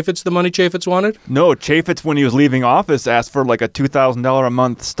give Chaffetz the money Chaffetz wanted? No, Chaffetz, when he was leaving office, asked for like a $2,000 a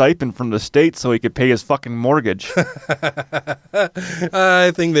month stipend from the state so he could pay his fucking mortgage.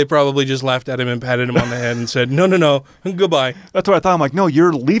 I think they probably just laughed at him and patted him on the head and said, no, goodbye. That's what I thought. I'm like, no,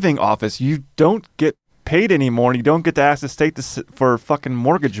 you're leaving office. You don't get paid anymore, and you don't get to ask the state for fucking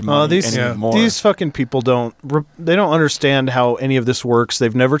mortgage money anymore. These fucking people don't understand how any of this works.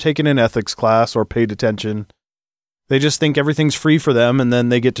 They've never taken an ethics class or paid attention. They just think everything's free for them, and then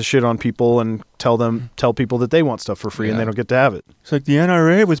they get to shit on people and tell people that they want stuff for free, and they don't get to have it. It's like the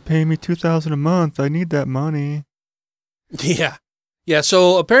NRA was paying me $2,000 a month. I need that money. Yeah. Yeah,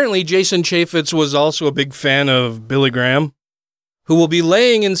 so apparently Jason Chaffetz was also a big fan of Billy Graham, who will be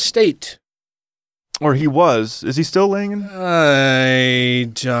laying in state. Or he was. Is he still laying in?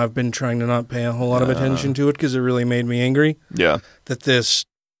 I've been trying to not pay a whole lot of attention to it because it really made me angry. Yeah. That this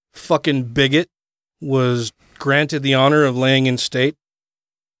fucking bigot was granted the honor of laying in state.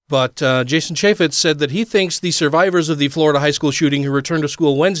 But Jason Chaffetz said that he thinks the survivors of the Florida high school shooting who returned to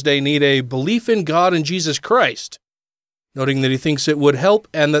school Wednesday need a belief in God and Jesus Christ, noting that he thinks it would help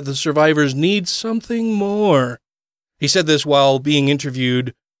and that the survivors need something more. He said this while being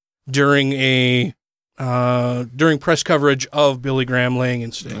interviewed during press coverage of Billy Graham laying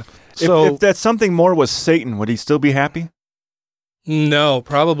in state. So, if that something more was Satan, would he still be happy? No,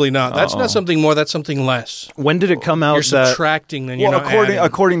 probably not. That's not something more. That's something less. When did it come out? You're subtracting, then you're not adding.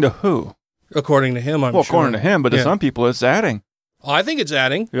 According to who? According to him, I'm sure. According to him, but to some people, it's adding. I think it's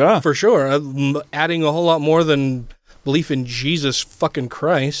adding. Yeah. For sure. Adding a whole lot more than belief in Jesus fucking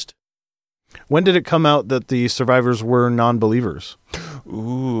Christ. When did it come out that the survivors were non-believers?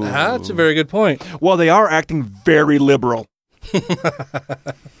 Ooh. That's a very good point. Well, they are acting very liberal.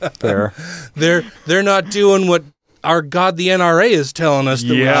 Fair. They're not doing what our God, the NRA, is telling us that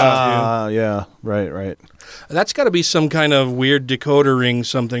we should do. Yeah, right. That's got to be some kind of weird decoder ring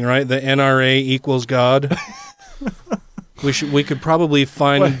something, right? The NRA equals God. We could probably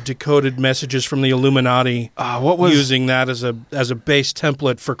find decoded messages from the Illuminati using that as a base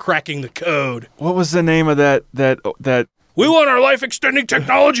template for cracking the code. What was the name of that? We want our life extending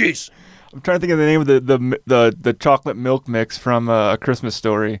technologies. I'm trying to think of the name of the chocolate milk mix from A Christmas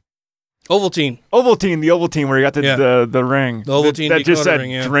Story. Ovaltine, the Ovaltine, where you got the ring. The Ovaltine that just said,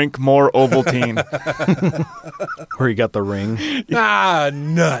 ring, drink more Ovaltine. Where you got the ring.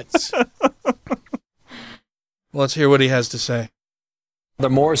 Nuts. Let's hear what he has to say. The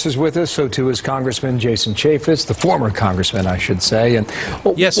Morris is with us, so too is Congressman Jason Chaffetz, the former congressman, I should say. And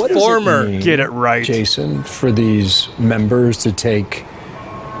yes, what former. Does it mean, get it right, Jason, for these members to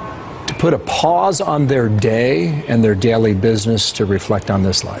put a pause on their day and their daily business to reflect on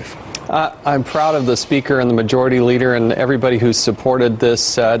this life? I'm proud of the Speaker and the Majority Leader and everybody who's supported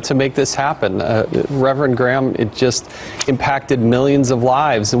this to make this happen. Reverend Graham, it just impacted millions of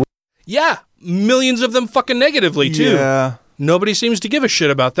lives. Yeah, millions of them fucking negatively, too. Yeah. Nobody seems to give a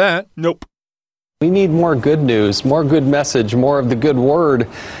shit about that. Nope. We need more good news, more good message, more of the good word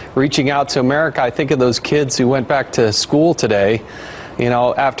reaching out to America. I think of those kids who went back to school today,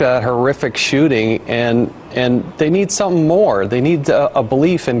 after that horrific shooting, and they need something more. They need a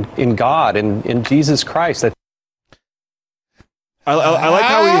belief in God and in Jesus Christ. I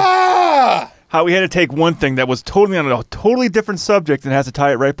like how we had to take one thing that was totally on a totally different subject and has to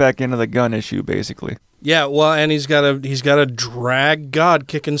tie it right back into the gun issue, basically. Yeah, well, and he's got to drag God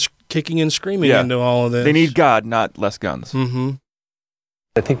kicking and screaming into all of this. They need God, not less guns. Mm-hmm.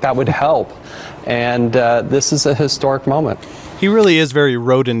 I think that would help, and this is a historic moment. He really is very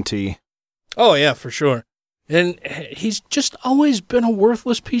rodent-y. Oh, yeah, for sure. And he's just always been a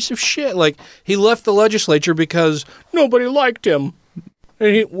worthless piece of shit. Like, he left the legislature because nobody liked him.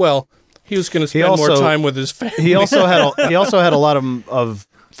 And he was going to spend more time with his family. He also had a lot of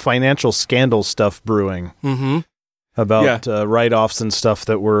financial scandal stuff brewing about write-offs and stuff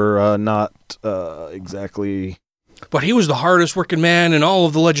that were not exactly... But he was the hardest working man in all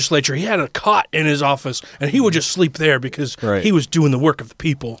of the legislature. He had a cot in his office, and he would just sleep there because he was doing the work of the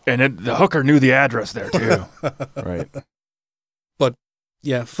people. And the hooker knew the address there, too. Right. But,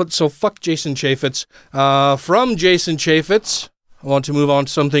 yeah, so fuck Jason Chaffetz. From Jason Chaffetz, I want to move on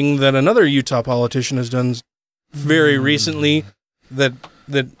to something that another Utah politician has done very recently that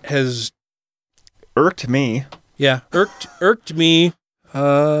has... irked me. Yeah, irked me,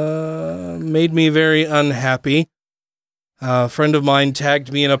 made me very unhappy. A friend of mine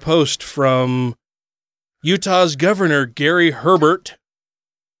tagged me in a post from Utah's Governor Gary Herbert,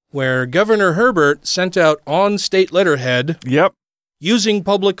 where Governor Herbert sent out on state letterhead, using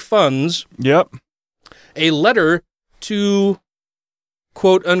public funds, a letter to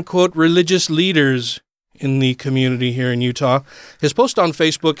quote-unquote religious leaders in the community here in Utah. His post on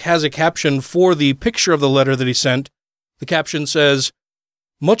Facebook has a caption for the picture of the letter that he sent. The caption says,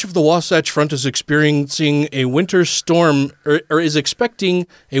 "Much of the Wasatch Front is experiencing a winter storm, or is expecting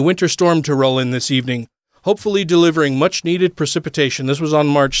a winter storm to roll in this evening, hopefully delivering much-needed precipitation." This was on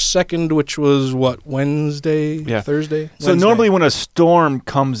March 2nd, which was, Wednesday? Thursday? So Wednesday. normally when a storm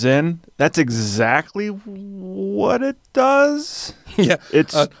comes in, that's exactly what it does. Yeah,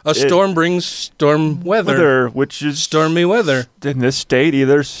 a storm brings storm weather, which is stormy weather. In this state,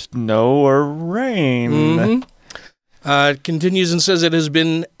 either snow or rain. Mm-hmm. It continues and says it has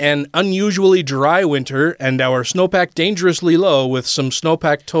been an unusually dry winter and our snowpack dangerously low with some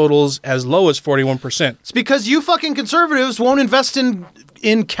snowpack totals as low as 41%. It's because you fucking conservatives won't invest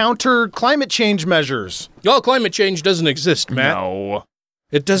in counter climate change measures. Oh, climate change doesn't exist, Matt. No.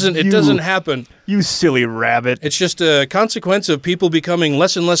 It doesn't happen. You silly rabbit. It's just a consequence of people becoming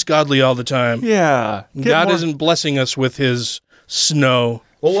less and less godly all the time. Yeah. God isn't blessing us with his snow.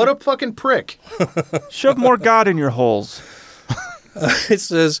 Well, what a fucking prick. Shove more God in your holes. It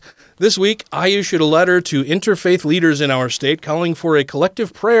says, this week, I issued a letter to interfaith leaders in our state calling for a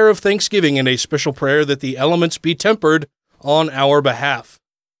collective prayer of thanksgiving and a special prayer that the elements be tempered on our behalf.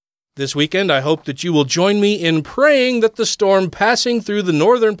 This weekend, I hope that you will join me in praying that the storm passing through the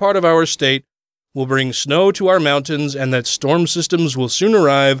northern part of our state will bring snow to our mountains and that storm systems will soon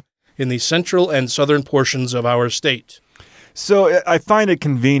arrive in the central and southern portions of our state. So I find it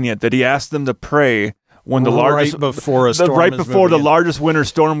convenient that he asked them to pray when the largest the largest winter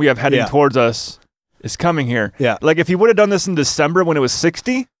storm we have heading towards us is coming here. Yeah, like if he would have done this in December when it was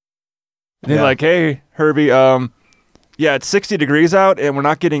 60, then like, hey Herbie, it's 60 degrees out and we're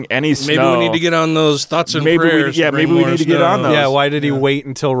not getting any snow. Maybe we need to get on those thoughts and prayers. Maybe we need to get on those. Yeah, why did he wait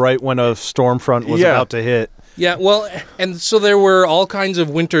until right when a storm front was about to hit? Yeah, well, and so there were all kinds of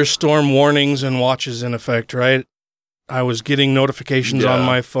winter storm warnings and watches in effect, right? I was getting notifications on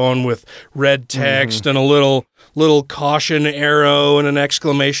my phone with red text and a little caution arrow and an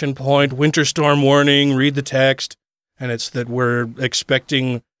exclamation point, winter storm warning, read the text. And it's that we're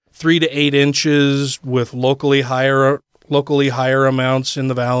expecting 3 to 8 inches with locally higher amounts in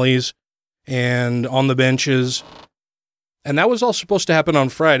the valleys and on the benches. And that was all supposed to happen on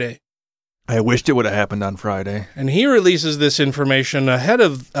Friday. I wished it would have happened on Friday. And he releases this information ahead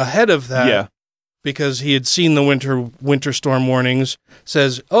of that. Yeah. Because he had seen the winter storm warnings,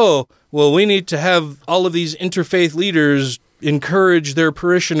 says, oh, well, we need to have all of these interfaith leaders encourage their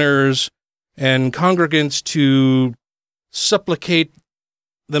parishioners and congregants to supplicate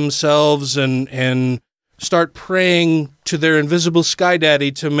themselves and start praying to their invisible sky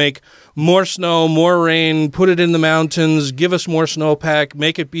daddy to make more snow, more rain, put it in the mountains, give us more snowpack,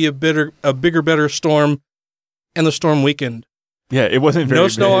 make it be a bigger, better storm. And the storm weakened. Yeah, it wasn't very No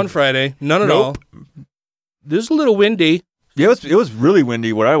snow big. on Friday. None at all. It was a little windy. Yeah, it was really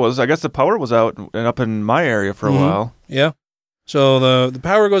windy where I was. I guess the power was out and up in my area for a while. Yeah. So the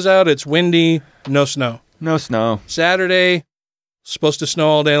power goes out. It's windy. No snow. No snow. Saturday, supposed to snow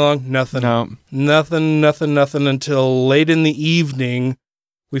all day long. Nothing. No. Nothing until late in the evening.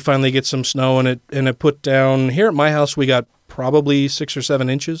 We finally get some snow and it put down. Here at my house, we got probably 6 or 7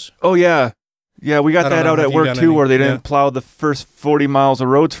 inches. Oh, yeah. Yeah, we got that out at work, too, where they didn't plow the first 40 miles of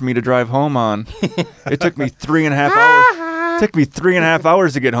roads for me to drive home on. It took me 3.5 hours. It took me 3.5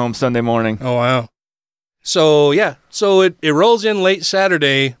 hours to get home Sunday morning. Oh, wow. So, yeah. So it rolls in late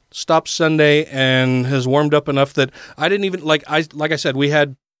Saturday, stops Sunday, and has warmed up enough that I didn't even, like I said, we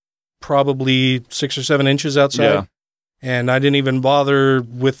had probably 6 or 7 inches outside. Yeah. And I didn't even bother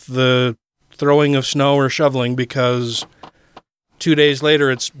with the throwing of snow or shoveling because 2 days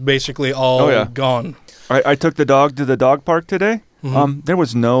later, it's basically all gone. I took the dog to the dog park today. There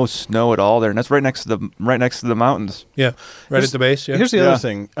was no snow at all there, and that's right next to the mountains. Yeah, right at the base. Yeah. Here's the other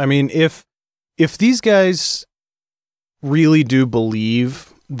thing. I mean, if these guys really do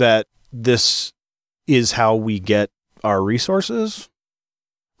believe that this is how we get our resources,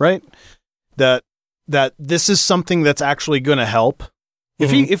 right? That this is something that's actually going to help. If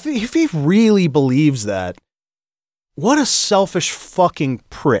he really believes that. What a selfish fucking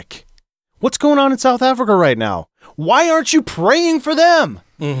prick. What's going on in South Africa right now? Why aren't you praying for them?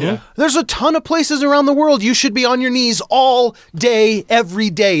 Yeah. There's a ton of places around the world you should be on your knees all day, every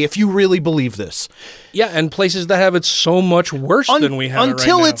day, if you really believe this. Yeah, and places that have it so much worse than we have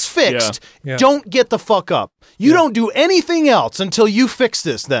until it right it's fixed. Yeah. Don't get the fuck up. You don't do anything else until you fix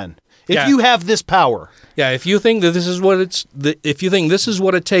this then. If you have this power. Yeah, if you think that this is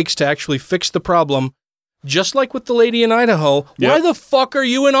what it takes to actually fix the problem, just like with the lady in Idaho, why the fuck are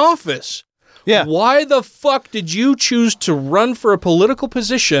you in office? Yeah. Why the fuck did you choose to run for a political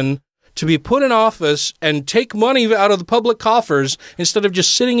position to be put in office and take money out of the public coffers instead of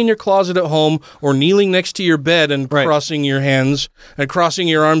just sitting in your closet at home or kneeling next to your bed and crossing your hands and crossing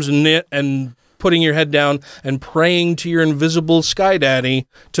your arms and putting your head down and praying to your invisible sky daddy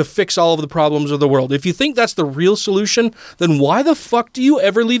to fix all of the problems of the world? If you think that's the real solution, then why the fuck do you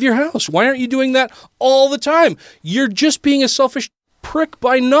ever leave your house? Why aren't you doing that all the time? You're just being a selfish prick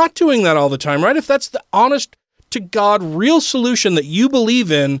by not doing that all the time, right? If that's the honest to God real solution that you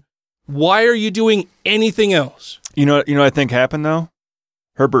believe in, why are you doing anything else? You know what I think happened though?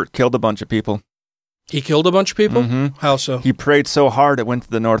 Herbert killed a bunch of people. He killed a bunch of people? Mm-hmm. How so? He prayed so hard it went to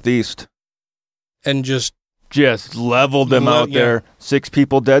the northeast. And just leveled them out there. 6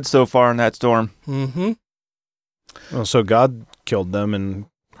 people dead so far in that storm. Mm-hmm. Well, so God killed them and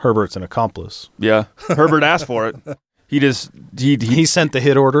Herbert's an accomplice. Yeah. Herbert asked for it. He sent the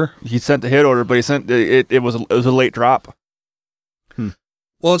hit order. He sent the hit order, but he sent it was a late drop.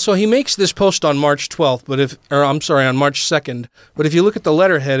 Well, so he makes this post on March 12th, on March 2nd. But if you look at the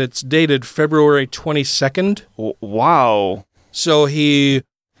letterhead, it's dated February 22nd. Wow. So he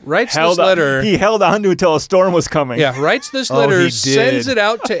writes this letter. He held on to it until a storm was coming. Yeah, writes this letter, sends it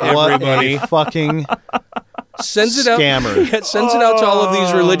out to everybody. What a fucking sends it out. Scammer. Yeah, sends it out to all of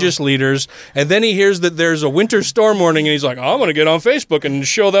these religious leaders, and then he hears that there's a winter storm warning, and he's like, I'm going to get on Facebook and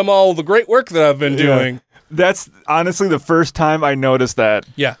show them all the great work that I've been doing. That's honestly the first time I noticed that.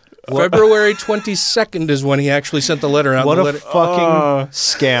 Yeah. February 22nd is when he actually sent the letter out. What a fucking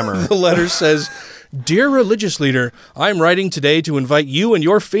scammer. The letter says, Dear religious leader, I'm writing today to invite you and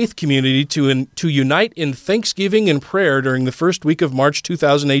your faith community to unite in thanksgiving and prayer during the first week of March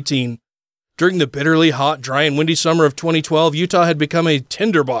 2018. During the bitterly hot, dry, and windy summer of 2012, Utah had become a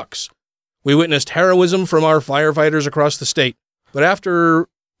tinderbox. We witnessed heroism from our firefighters across the state. But after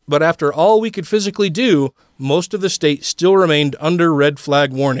all we could physically do, most of the state still remained under red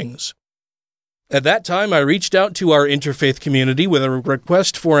flag warnings. At that time, I reached out to our interfaith community with a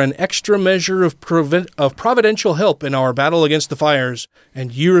request for an extra measure of providential help in our battle against the fires,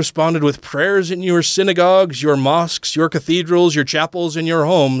 and you responded with prayers in your synagogues, your mosques, your cathedrals, your chapels, and your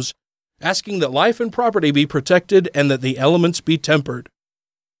homes, asking that life and property be protected and that the elements be tempered.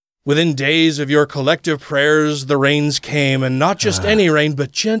 Within days of your collective prayers, the rains came, and not just any rain,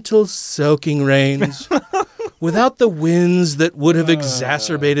 but gentle, soaking rains. Without the winds that would have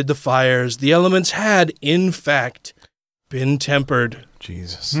exacerbated the fires, the elements had, in fact, been tempered.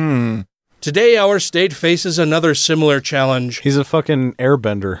 Jesus. Today, our state faces another similar challenge. He's a fucking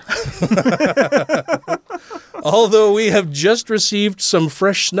airbender. Although we have just received some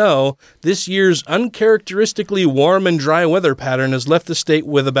fresh snow, this year's uncharacteristically warm and dry weather pattern has left the state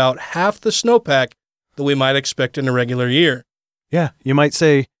with about half the snowpack that we might expect in a regular year. Yeah, you might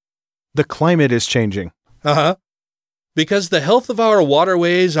say the climate is changing. Because the health of our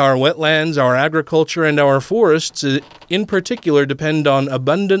waterways, our wetlands, our agriculture, and our forests in particular depend on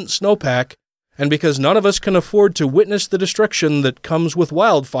abundant snowpack, and because none of us can afford to witness the destruction that comes with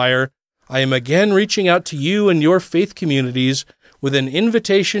wildfire, I am again reaching out to you and your faith communities with an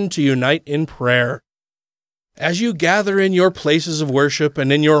invitation to unite in prayer. As you gather in your places of worship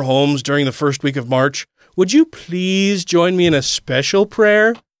and in your homes during the first week of March, would you please join me in a special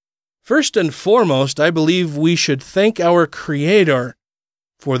prayer? First and foremost, I believe we should thank our Creator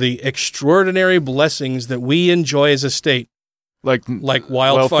for the extraordinary blessings that we enjoy as a state. Like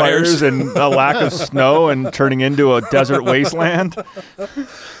wildfires and a lack of snow and turning into a desert wasteland.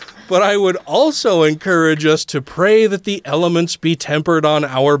 But I would also encourage us to pray that the elements be tempered on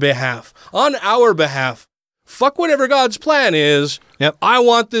our behalf. On our behalf. Fuck whatever God's plan is. Yep. I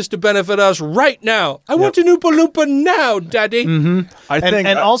want this to benefit us right now. I want an Oompa Loompa now, Daddy.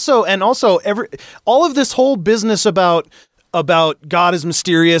 Also, all of this whole business about God is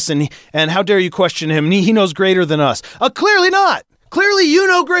mysterious and how dare you question him? He knows greater than us. Clearly not. Clearly you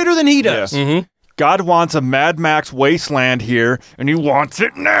know greater than he does. Yes. God wants a Mad Max wasteland here, and he wants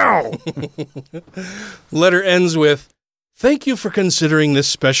it now. Letter ends with, thank you for considering this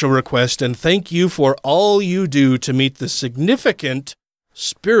special request, and thank you for all you do to meet the significant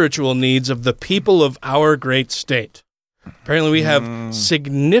spiritual needs of the people of our great state. Apparently we have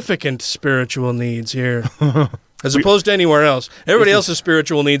significant spiritual needs here, as opposed to anywhere else. Everybody else's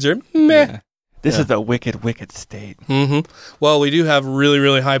spiritual needs are meh. Yeah. This is a wicked, wicked state. Well, we do have really,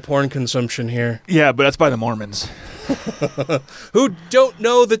 really high porn consumption here. Yeah, but that's by the Mormons. Who don't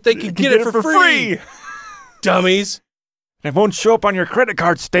know that they can get it for free. Dummies. It won't show up on your credit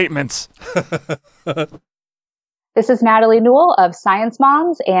card statements. This is Natalie Newell of Science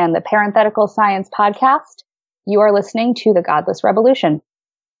Moms and the Parenthetical Science Podcast. You are listening to The Godless Revolution.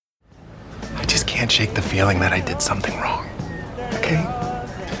 I just can't shake the feeling that I did something wrong. Okay?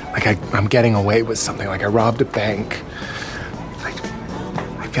 Like I'm getting away with something. Like I robbed a bank.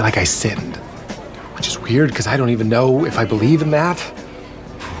 I feel like I sinned. Which is weird because I don't even know if I believe in that.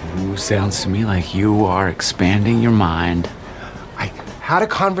 Ooh, sounds to me like you are expanding your mind. I had a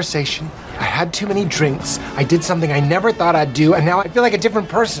conversation. I had too many drinks. I did something I never thought I'd do, and now I feel like a different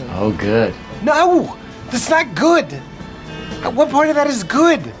person. Oh, good. No! That's not good! What part of that is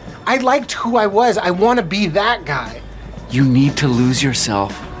good? I liked who I was. I want to be that guy. You need to lose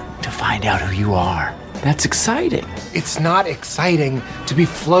yourself to find out who you are. That's exciting. It's not exciting to be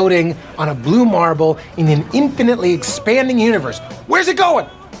floating on a blue marble in an infinitely expanding universe. Where's it going?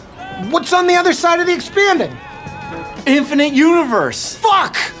 What's on the other side of the expanding? Infinite universe.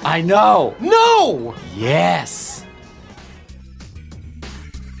 Fuck! I know. No! Yes.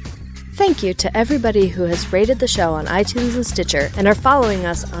 Thank you to everybody who has rated the show on iTunes and Stitcher and are following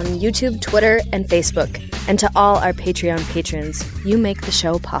us on YouTube, Twitter, and Facebook. And to all our Patreon patrons, you make the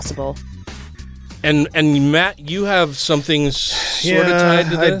show possible. And Matt, you have something sort of tied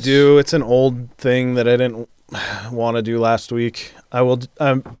to this? I do. It's an old thing that I didn't want to do last week.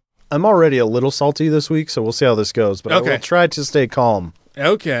 I'm already a little salty this week, so we'll see how this goes. But okay. I will try to stay calm.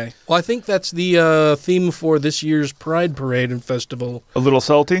 Okay. Well, I think that's the theme for this year's Pride Parade and Festival. A little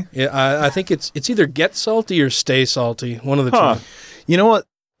salty? Yeah, I think it's either get salty or stay salty. One of the two. You know what?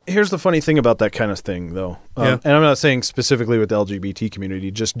 Here's the funny thing about that kind of thing, though. And I'm not saying specifically with the LGBT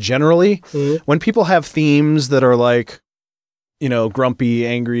community, just generally, when people have themes that are like, grumpy,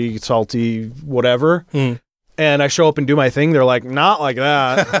 angry, salty, whatever, and I show up and do my thing, they're like, not like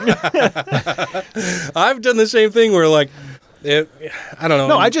that. I've done the same thing where I don't know.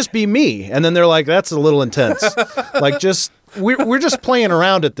 No, I just be me. And then they're like, that's a little intense. We're just playing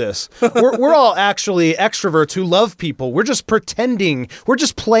around at this. We're all actually extroverts who love people. We're just pretending. We're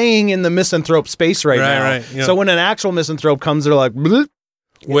just playing in the misanthrope space right now. Right, yeah. So when an actual misanthrope comes, they're like, bleh.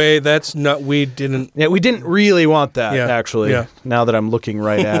 that's not, we didn't. Yeah, we didn't really want that, actually. Yeah. Now that I'm looking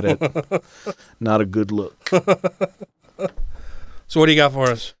right at it. Not a good look. So what do you got for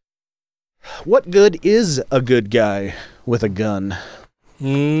us? What good is a good guy with a gun?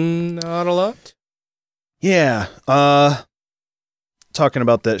 Not a lot. Yeah. Talking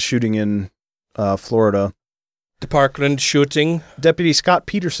about that shooting in Florida. The Parkland shooting. Deputy Scott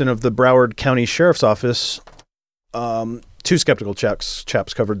Peterson of the Broward County Sheriff's Office. Two Skeptical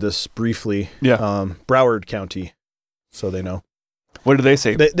chaps covered this briefly. Yeah. Broward County, so they know. What did they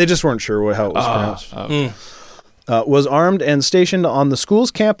say? They just weren't sure how it was pronounced. Okay. Was armed and stationed on the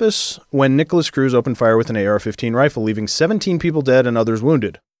school's campus when Nicholas Cruz opened fire with an AR-15 rifle, leaving 17 people dead and others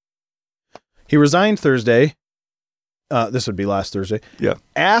wounded. He resigned Thursday. This would be last Thursday. Yeah.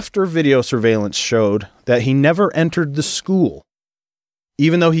 After video surveillance showed that he never entered the school,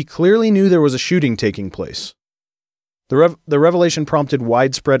 even though he clearly knew there was a shooting taking place. The revelation prompted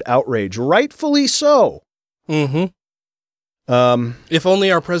widespread outrage, rightfully so. Mm-hmm. If only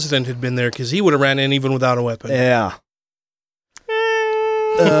our president had been there, because he would have ran in even without a weapon. Yeah.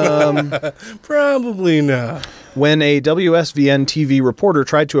 Probably not. When a WSVN TV reporter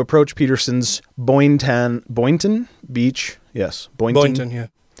tried to approach Peterson's Boynton Beach,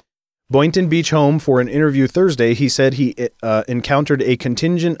 Boynton Beach home for an interview Thursday, he said he encountered a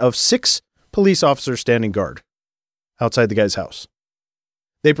contingent of 6 police officers standing guard outside the guy's house.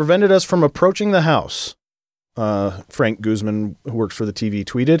 They prevented us from approaching the house, Frank Guzman, who works for the TV,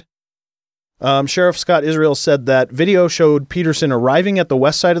 tweeted. Sheriff Scott Israel said that video showed Peterson arriving at the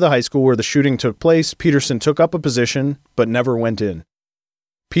west side of the high school where the shooting took place. Peterson took up a position, but never went in.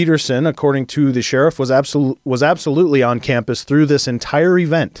 Peterson, according to the sheriff, was absolutely on campus through this entire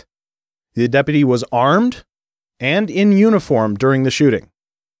event. The deputy was armed and in uniform during the shooting,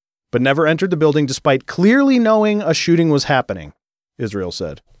 but never entered the building despite clearly knowing a shooting was happening, Israel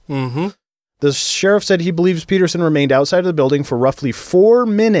said. Mm-hmm. The sheriff said he believes Peterson remained outside of the building for roughly 4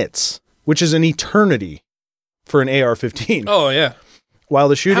 minutes, which is an eternity for an AR-15. Oh, yeah. While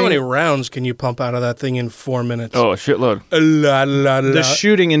the shooting... How many rounds can you pump out of that thing in 4 minutes? Oh, a shitload. A lot. The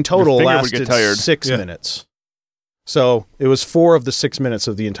shooting in total lasted 6 minutes. So it was 4 of the 6 minutes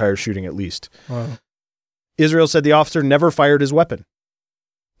of the entire shooting, at least. Wow. Israel said the officer never fired his weapon.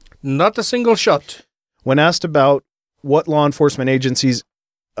 Not a single shot. When asked about what law enforcement agencies...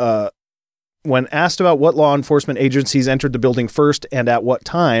 entered the building first and at what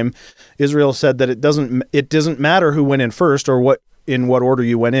time, Israel said that it doesn't matter who went in first or what order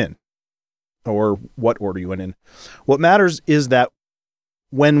you went in. What matters is that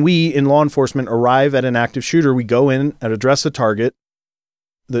when we in law enforcement arrive at an active shooter, we go in and address the target,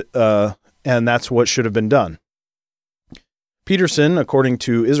 and that's what should have been done. Peterson, according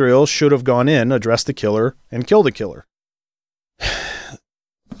to Israel, should have gone in, addressed the killer, and killed the killer.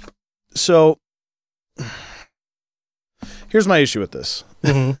 So, here's my issue with this.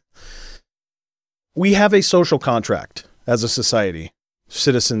 Mm-hmm. We have a social contract as a society,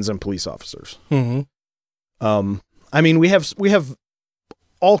 citizens and police officers. Mm-hmm. I mean, we have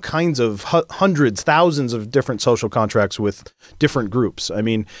all kinds of hundreds, thousands of different social contracts with different groups. I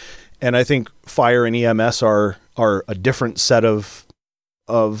mean, and I think fire and EMS are a different set of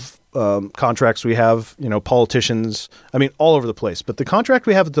contracts we have, politicians, I mean, all over the place. But the contract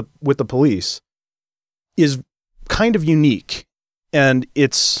we have with the police is kind of unique. And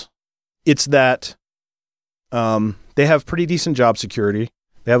it's that they have pretty decent job security.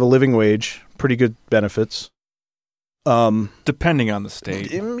 They have a living wage, pretty good benefits. Depending on the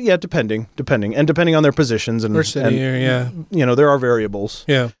state. Yeah, depending. And depending on their positions. And, there are variables.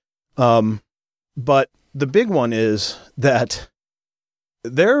 Yeah. But the big one is that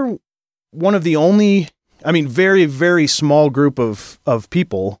they're one of the only, very, very small group of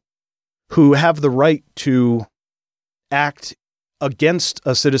people who have the right to act against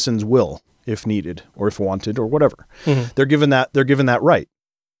a citizen's will if needed or if wanted or whatever. Mm-hmm. They're given that right.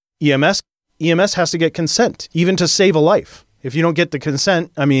 EMS has to get consent even to save a life. If you don't get the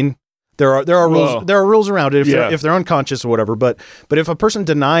consent, there are rules. There are rules around it if they're unconscious or whatever. But if a person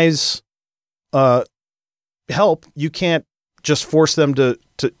denies help, you can't just force them to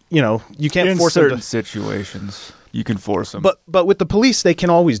you can't force them to. In certain situations, you can force them. But with the police, they can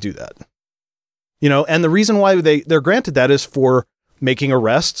always do that. And the reason why they're granted that is for making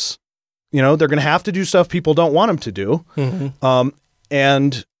arrests. They're going to have to do stuff people don't want them to do. Mm-hmm.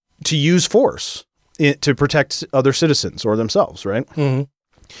 And to use force to protect other citizens or themselves, right? Mm-hmm.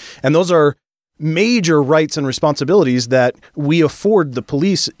 And those are major rights and responsibilities that we afford the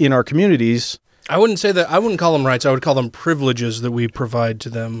police in our communities. I wouldn't say that. I wouldn't call them rights. I would call them privileges that we provide to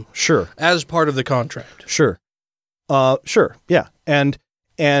them. Sure. As part of the contract. Sure. Sure. Yeah. And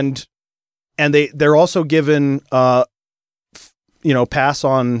and they're also given pass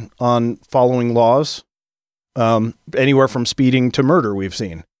on following laws, anywhere from speeding to murder. We've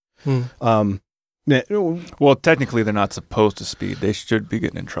seen. Well, technically, they're not supposed to speed. They should be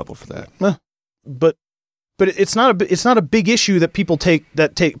getting in trouble for that. But it's not a big issue that people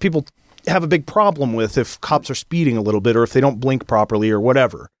people have a big problem with if cops are speeding a little bit or if they don't blink properly or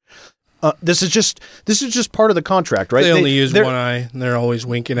whatever. This is just part of the contract, right? They only use one eye and they're always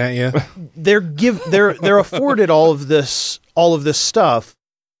winking at you. They're afforded all of this stuff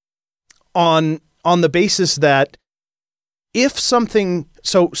on the basis that if something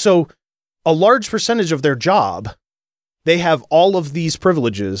so a large percentage of their job, they have all of these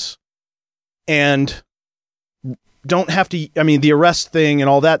privileges and don't have to, the arrest thing and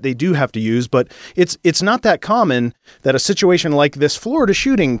all that they do have to use, but it's not that common that a situation like this Florida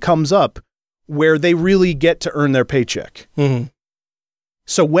shooting comes up where they really get to earn their paycheck. Mm-hmm.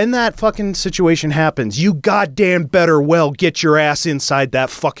 So when that fucking situation happens, you goddamn better well get your ass inside that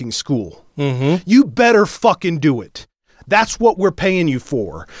fucking school. Mm-hmm. You better fucking do it. That's what we're paying you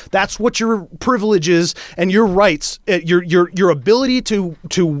for. That's what your privileges and your rights, your ability to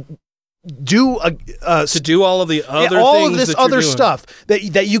do all of the other all things of this that you're other doing. stuff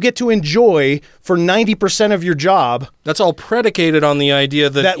that you get to enjoy for 90% of your job. That's all predicated on the idea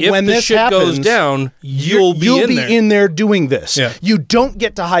that if when the this shit happens, goes down, you'll be in there doing this. Yeah. You don't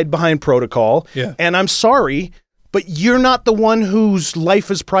get to hide behind protocol. Yeah. And I'm sorry, but you're not the one whose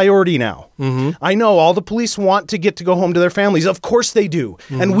life is priority now. Mm-hmm. I know all the police want to get to go home to their families. Of course they do.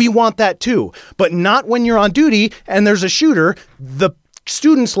 Mm-hmm. And we want that too. But not when you're on duty and there's a shooter. The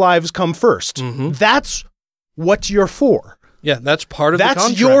students' lives come first. Mm-hmm. That's what you're for. Yeah, that's part of the contract.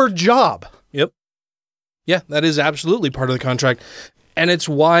 That's your job. Yep. Yeah, that is absolutely part of the contract. And it's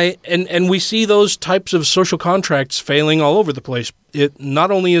why, and we see those types of social contracts failing all over the place. It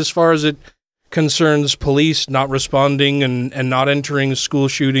not only as far as it concerns police not responding and not entering school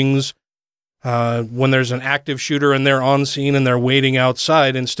shootings when there's an active shooter and they're on scene and they're waiting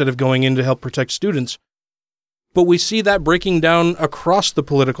outside instead of going in to help protect students. But we see that breaking down across the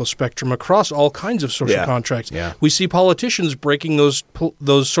political spectrum, across all kinds of social contracts. Yeah. We see politicians breaking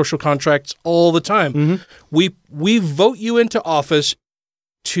those social contracts all the time. Mm-hmm. We vote you into office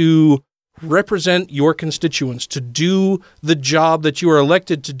to represent your constituents, to do the job that you are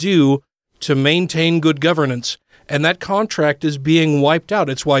elected to do, to maintain good governance. And that contract is being wiped out.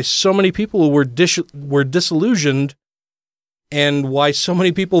 It's why so many people were disillusioned and why so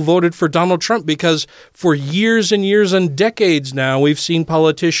many people voted for Donald Trump, because for years and years and decades now, we've seen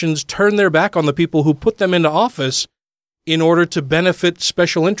politicians turn their back on the people who put them into office in order to benefit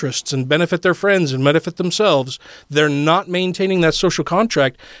special interests and benefit their friends and benefit themselves. They're not maintaining that social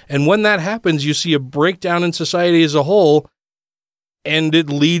contract. And when that happens, you see a breakdown in society as a whole, and it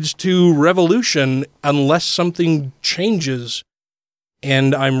leads to revolution unless something changes.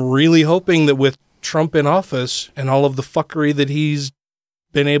 And I'm really hoping that with Trump in office and all of the fuckery that he's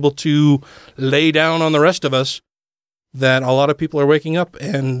been able to lay down on the rest of us, that a lot of people are waking up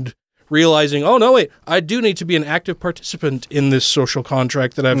and realizing, oh, no, wait, I do need to be an active participant in this social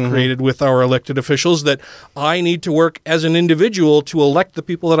contract that I've created with our elected officials, that I need to work as an individual to elect the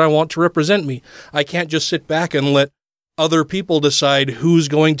people that I want to represent me. I can't just sit back and let other people decide who's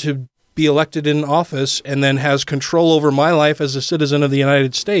going to be elected in office and then has control over my life as a citizen of the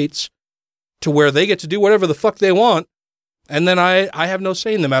United States, to where they get to do whatever the fuck they want, and then I have no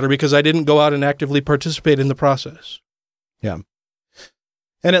say in the matter because I didn't go out and actively participate in the process. Yeah.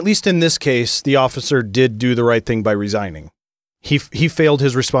 And at least in this case, the officer did do the right thing by resigning. He failed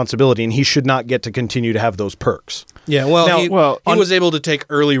his responsibility, and he should not get to continue to have those perks. Yeah, well, he was able to take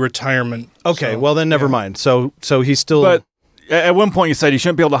early retirement. Okay, well then never mind. So he's still... But at one point you said he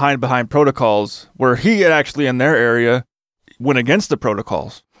shouldn't be able to hide behind protocols, where he had actually in their area went against the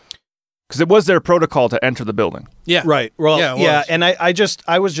protocols. Because it was their protocol to enter the building. Yeah. Right. Well, yeah. And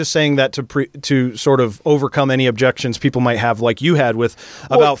I was just saying that to sort of overcome any objections people might have, like you had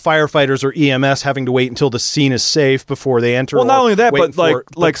about firefighters or EMS having to wait until the scene is safe before they enter. Well, not only that, but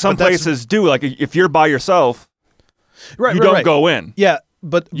like some places do. Like if you're by yourself, you don't go in. Yeah.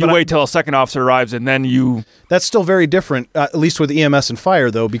 But you wait till a second officer arrives and then you... That's still very different, at least with EMS and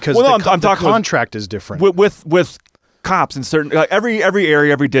fire, though, because the contract is different. With cops in certain, like every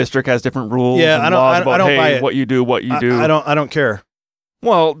area, every district has different rules. Yeah, and I don't buy it. What you do. I don't care.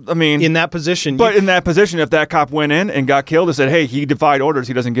 Well, I mean, in that position, in that position, if that cop went in and got killed and said, "Hey, he defied orders,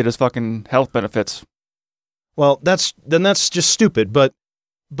 he doesn't get his fucking health benefits." Well, that's just stupid. But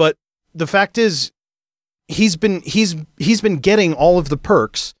the fact is, he's been getting all of the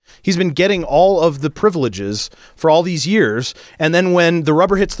perks. He's been getting all of the privileges for all these years, and then when the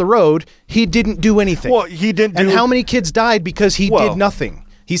rubber hits the road, he didn't do anything. Well, he didn't. And how many kids died because he did nothing?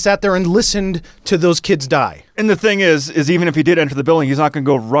 He sat there and listened to those kids die. And the thing is even if he did enter the building, he's not going to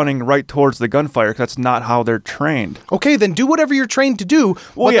go running right towards the gunfire because that's not how they're trained. Okay, then do whatever you're trained to do.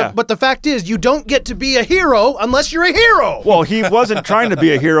 Well, but the fact is, you don't get to be a hero unless you're a hero. Well, he wasn't trying to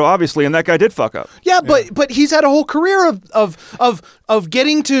be a hero, obviously, and that guy did fuck up. Yeah, but he's had a whole career of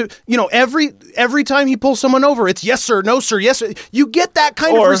getting to, every time he pulls someone over, it's yes sir, no sir, yes sir. You get that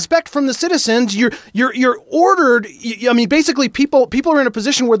kind of respect from the citizens. You're ordered. I mean, basically, people are in a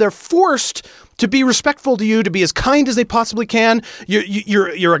position where they're forced to be respectful to you, to be as kind as they possibly can.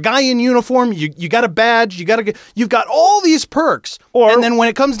 You're a guy in uniform. You got a badge. You've got all these perks. And then when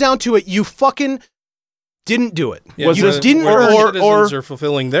it comes down to it, you fucking didn't do it. Yeah, you didn't earn it. Citizens are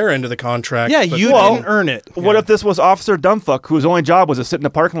fulfilling their end of the contract. Yeah, you didn't earn it. What if this was Officer Dumbfuck, whose only job was to sit in the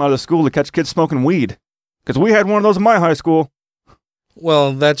parking lot of the school to catch kids smoking weed? Because we had one of those in my high school.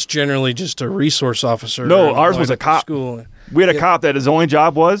 Well, that's generally just a resource officer. No, ours was a cop. School. We had a cop that his only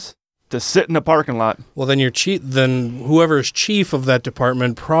job was to sit in the parking lot. Well, then then whoever is chief of that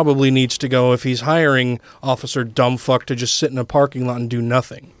department probably needs to go if he's hiring Officer Dumbfuck to just sit in a parking lot and do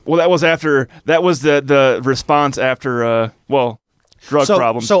nothing. Well, that was the response after drug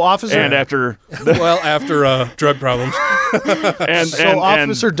problems. So officer and after drug problems.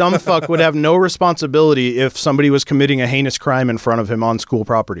 Officer Dumbfuck would have no responsibility if somebody was committing a heinous crime in front of him on school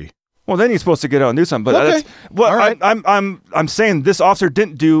property. Well, then he's supposed to get out and do something. But okay. Right. I'm saying this officer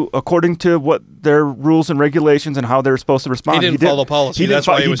didn't do according to what their rules and regulations and how they're supposed to respond. He didn't follow policy.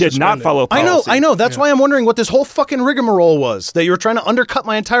 He did not follow policy. I know. That's why I'm wondering what this whole fucking rigmarole was. That you were trying to undercut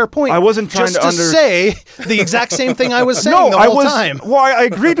my entire point. I wasn't trying to say the exact same thing I was saying time. Well, I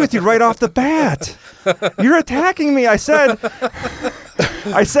agreed with you right off the bat. You're attacking me. I said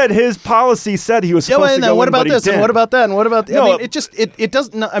his policy said he was supposed to go. What about this? And what about that? And what about? No, I mean, it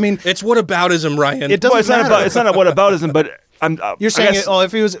doesn't. I mean, it's whataboutism, Ryan. It doesn't matter. It's not a whataboutism, but you're saying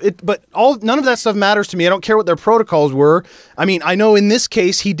if he was. But none of that stuff matters to me. I don't care what their protocols were. I mean, I know in this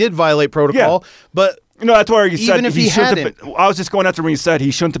case he did violate protocol, but. No, that's where you said even if he hadn't. I was just going after when you said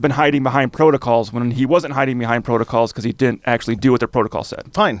he shouldn't have been hiding behind protocols when he wasn't hiding behind protocols because he didn't actually do what their protocol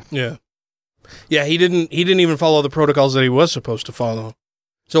said. Fine. Yeah. Yeah, he didn't even follow the protocols that he was supposed to follow.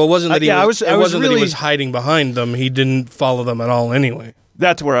 So it wasn't that that he was hiding behind them. He didn't follow them at all anyway.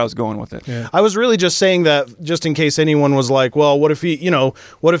 That's where I was going with it. Yeah. I was really just saying that just in case anyone was like, well, what if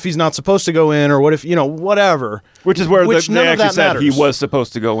he's not supposed to go in, or what if, whatever. Which is where they actually said he was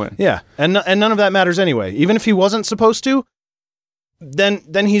supposed to go in. Yeah, and none of that matters anyway. Even if he wasn't supposed to,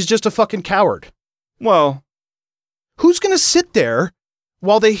 then he's just a fucking coward. Well, who's going to sit there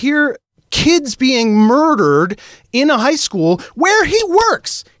while they hear kids being murdered in a high school where he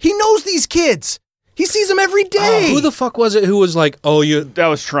works? He knows these kids. He sees them every day. Who the fuck was it who was like, that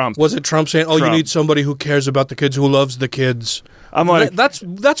was Trump. Was it Trump saying, you need somebody who cares about the kids, who loves the kids? I'm like, that's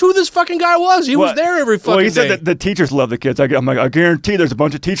who this fucking guy was. He was there every fucking day. Well, he said that the teachers love the kids. I'm like, I guarantee there's a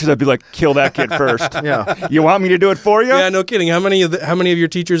bunch of teachers that'd be like, kill that kid first. Yeah. You want me to do it for you? Yeah, no kidding. How many of your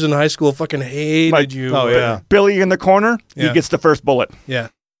teachers in high school fucking hated you? Oh, yeah. Billy in the corner, he gets the first bullet. Yeah.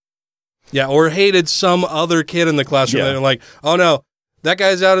 Yeah, or hated some other kid in the classroom. Yeah. They're like, oh no, that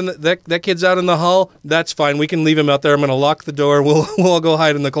guy's out in that kid's out in the hall. That's fine. We can leave him out there. I'm going to lock the door. We'll all go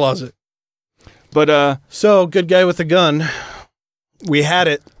hide in the closet. But so good guy with a gun. We had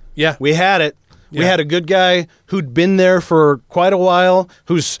it. Yeah, we had it. Yeah. We had a good guy who'd been there for quite a while,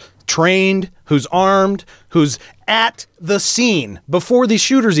 who's trained, who's armed, who's at the scene before the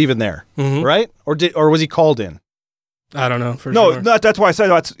shooter's even there, right? Or was he called in? I don't know. For sure. That's why I said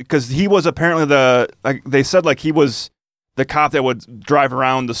that's because he was apparently they said like he was the cop that would drive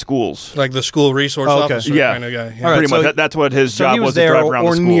around the schools, like the school resource officer kind of guy. Yeah, right, pretty much. That's what his job was, to drive around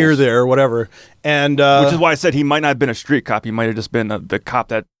the schools. Or near there, whatever. And which is why I said he might not have been a street cop. He might have just been the cop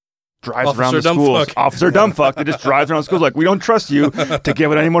that drives around the schools. Officer Dumbfuck that just drives around schools like, we don't trust you to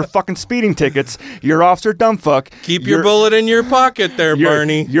give it any more fucking speeding tickets. You're Officer Dumbfuck. Keep your bullet in your pocket there,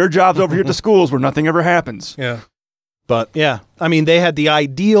 Barney. Your job's over here at the schools where nothing ever happens. Yeah. But yeah, I mean, they had the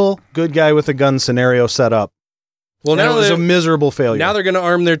ideal good guy with a gun scenario set up. Well, now it was a miserable failure. Now they're going to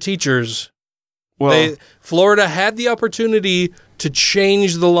arm their teachers. Well, Florida had the opportunity to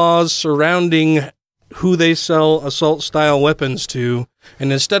change the laws surrounding who they sell assault-style weapons to,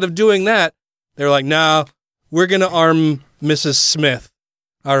 and instead of doing that, they're like, "Nah, we're going to arm Mrs. Smith,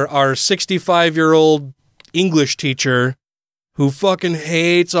 our 65-year-old English teacher, who fucking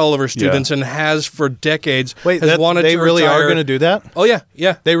hates all of her students and has for decades. Wait, has wanted they to really retire. are going to do that? Oh,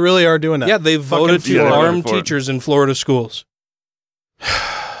 yeah. They really are doing that? Yeah, they voted to arm teachers in Florida schools.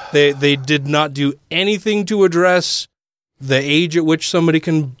 They did not do anything to address the age at which somebody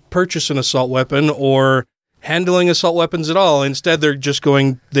can purchase an assault weapon or handling assault weapons at all. Instead,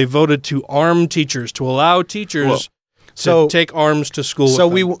 they voted to arm teachers, to allow teachers to take arms to school.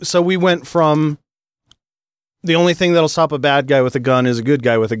 So we went from the only thing that'll stop a bad guy with a gun is a good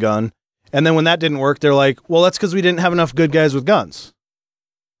guy with a gun. And then when that didn't work, they're like, well, that's because we didn't have enough good guys with guns.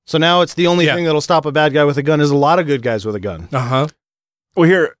 So now it's the only thing that'll stop a bad guy with a gun is a lot of good guys with a gun. Uh-huh. Well,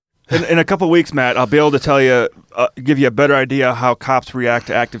 here, in a couple of weeks, Matt, I'll be able to tell you, give you a better idea how cops react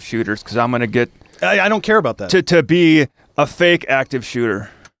to active shooters, because I'm going to get... I don't care about that. To be a fake active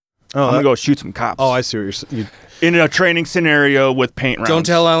shooter. I'm going to go shoot some cops. Oh, I see what you're... In a training scenario with paint rounds. Don't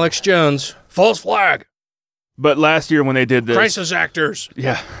tell Alex Jones. False flag. But last year when they did this... Crisis actors.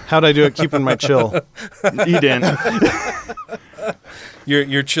 Yeah. How'd I do it keeping my chill? You didn't.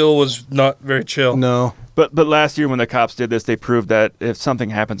 Your chill was not very chill. No. But last year when the cops did this, they proved that if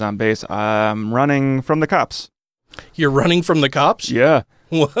something happens on base, I'm running from the cops. You're running from the cops? Yeah.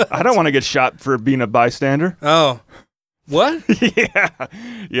 What? I don't want to get shot for being a bystander. Oh. What?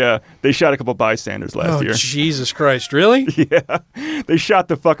 Yeah. They shot a couple bystanders last year. Jesus Christ. Really? Yeah. They shot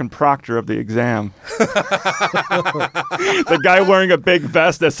the fucking proctor of the exam. The guy wearing a big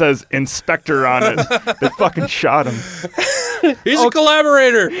vest that says inspector on it. They fucking shot him. He's a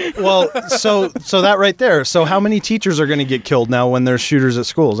collaborator. Well, so that right there. So how many teachers are going to get killed now when there's shooters at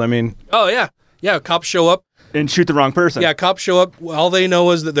schools? I mean... Oh, yeah. Yeah, cops show up. And shoot the wrong person. Yeah, cops show up. All they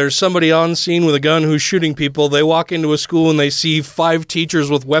know is that there's somebody on scene with a gun who's shooting people. They walk into a school and they see 5 teachers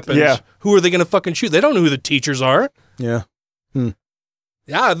with weapons. Yeah. Who are they going to fucking shoot? They don't know who the teachers are. Yeah.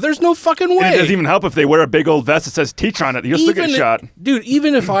 Yeah, there's no fucking way. And it doesn't even help if they wear a big old vest that says teacher on it. You'll still get shot. Dude,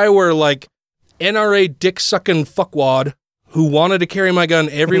 even if I were like NRA dick-sucking fuckwad who wanted to carry my gun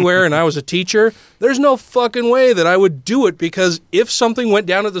everywhere and I was a teacher, there's no fucking way that I would do it, because if something went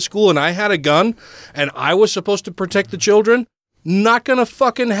down at the school and I had a gun and I was supposed to protect the children, not gonna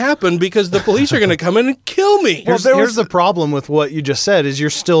fucking happen, because the police are gonna come in and kill me. Here's the problem with what you just said is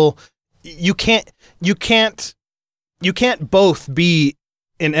you can't both be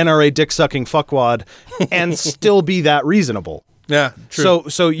an NRA dick-sucking fuckwad and still be that reasonable. Yeah, true.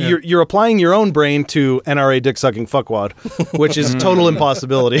 So you're applying your own brain to NRA dick-sucking fuckwad, which is a total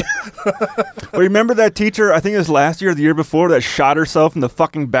impossibility. Well, remember that teacher, I think it was last year or the year before, that shot herself in the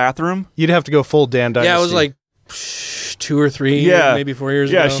fucking bathroom? You'd have to go full Dan Dynasty. Yeah, it was like 2 or 3, maybe 4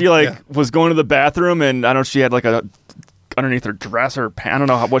 years ago. Yeah, she was going to the bathroom, and I don't know, she had like a underneath her dress or pants, I don't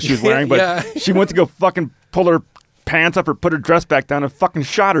know what she was wearing, but she went to go fucking pull her pants up or put her dress back down and fucking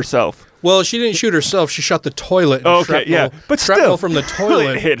shot herself. Well, she didn't shoot herself. She shot the toilet. And but shrapnel still, from the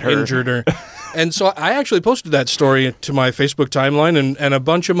toilet hit her. Injured her. And so I actually posted that story to my Facebook timeline, and a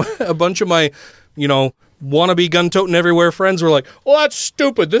bunch of my, wannabe gun-toting everywhere friends were like, "Well, that's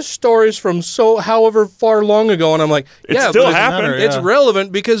stupid. This story's from however far long ago." And I'm like, "Yeah, it still happened. It's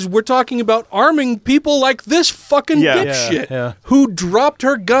relevant because we're talking about arming people like this fucking dipshit who dropped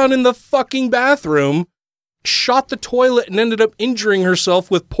her gun in the fucking bathroom, shot the toilet, and ended up injuring herself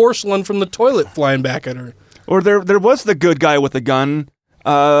with porcelain from the toilet flying back at her." Or there was the good guy with a gun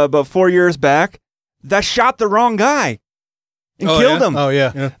about 4 years back that shot the wrong guy and killed him. Oh,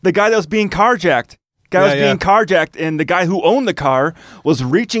 yeah. The guy that was being carjacked. Being carjacked, and the guy who owned the car was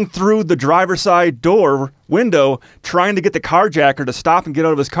reaching through the driver's side door window trying to get the carjacker to stop and get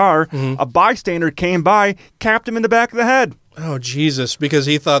out of his car. Mm-hmm. A bystander came by, capped him in the back of the head. Oh, Jesus, because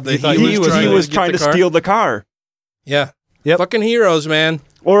he thought that he was trying to steal the car. Yeah. Yep. Fucking heroes, man.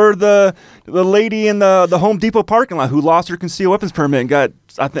 Or the lady in the Home Depot parking lot who lost her concealed weapons permit and got,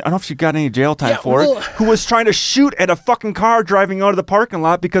 I don't know if she got any jail time for it, who was trying to shoot at a fucking car driving out of the parking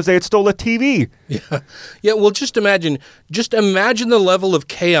lot because they had stole a TV. Yeah, well, just imagine the level of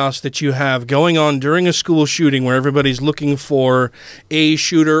chaos that you have going on during a school shooting where everybody's looking for a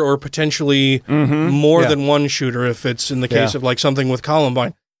shooter or potentially more than one shooter if it's in the case of like something with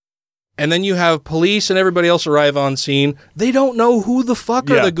Columbine. And then you have police and everybody else arrive on scene. They don't know who the fuck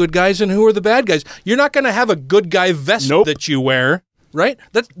are the good guys and who are the bad guys. You're not going to have a good guy vest that you wear, right?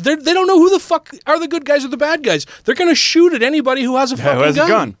 They don't know who the fuck are the good guys or the bad guys. They're going to shoot at anybody who has a fucking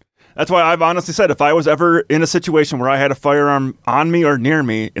gun. That's why I've honestly said if I was ever in a situation where I had a firearm on me or near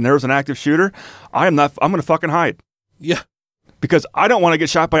me and there was an active shooter, I'm going to fucking hide. Yeah. Because I don't want to get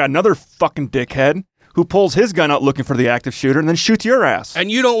shot by another fucking dickhead who pulls his gun out looking for the active shooter and then shoots your ass. And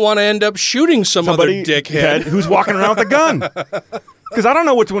you don't want to end up shooting somebody other dickhead who's walking around with a gun. Because I don't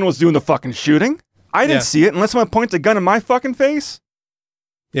know which one was doing the fucking shooting. I didn't see it unless someone points a gun in my fucking face.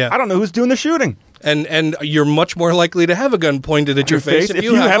 Yeah. I don't know who's doing the shooting. And you're much more likely to have a gun pointed at your face if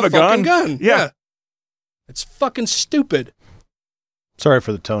you have a fucking gun. Yeah. It's fucking stupid. Sorry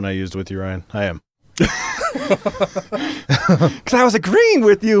for the tone I used with you, Ryan. I am. Because I was agreeing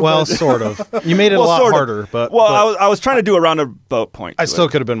with you. Well, sort of. You made it a lot harder, but I was trying to do a roundabout point. I still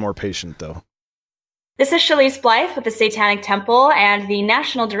could have been more patient, though. This is Shalise Blythe with the Satanic Temple and the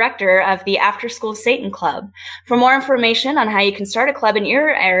National Director of the After School Satan Club. For more information on how you can start a club in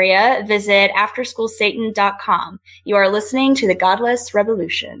your area, visit afterschoolsatan.com. You are listening to the Godless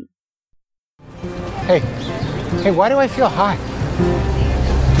Revolution. Hey, why do I feel hot?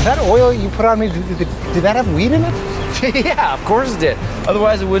 That oil you put on me, did that have weed in it? Yeah, of course it did.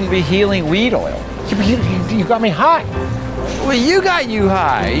 Otherwise, it wouldn't be healing weed oil. You got me high. Well, you got you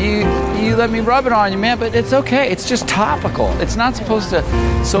high. You let me rub it on you, man, but it's okay. It's just topical. It's not supposed to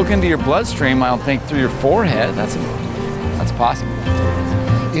soak into your bloodstream, I don't think, through your forehead. That's possible.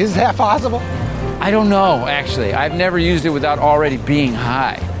 Is that possible? I don't know, actually. I've never used it without already being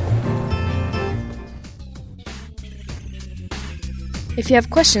high. If you have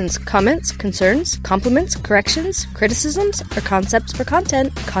questions, comments, concerns, compliments, corrections, criticisms, or concepts for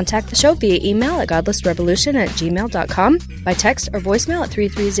content, contact the show via email at godlessrevolution@gmail.com, by text or voicemail at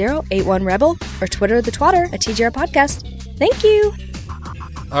 330-81-REBEL, or Twitter the twatter at TGR Podcast. Thank you!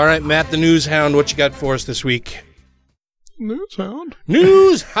 All right, Matt the News Hound, what you got for us this week? News Hound?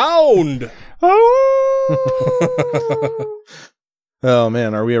 News Hound! Oh,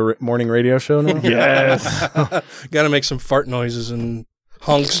 man, are we a morning radio show now? Yes. Got to make some fart noises and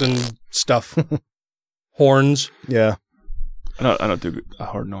honks and stuff. Horns. Yeah. I don't do a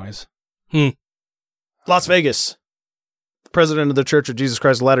hard noise. Las Vegas. The president of the Church of Jesus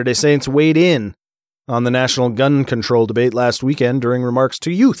Christ of Latter-day Saints weighed in on the national gun control debate last weekend during remarks to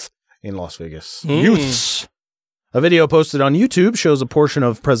youth in Las Vegas. Youths. A video posted on YouTube shows a portion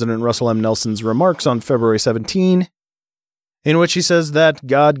of President Russell M. Nelson's remarks on February 17, in which he says that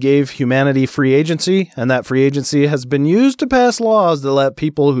God gave humanity free agency, and that free agency has been used to pass laws that let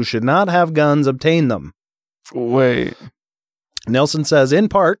people who should not have guns obtain them. Wait. Nelson says, in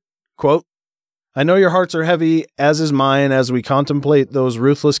part, quote, "I know your hearts are heavy, as is mine, as we contemplate those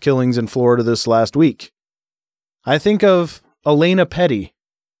ruthless killings in Florida this last week. I think of Elena Petty.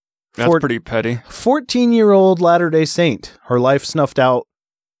 That's pretty petty. 14-year-old Latter-day Saint, her life snuffed out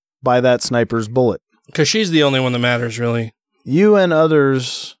by that sniper's bullet. Because she's the only one that matters, really. You and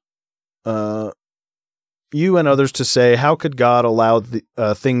others to say, how could God allow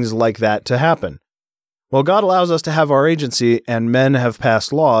things like that to happen? Well, God allows us to have our agency, and men have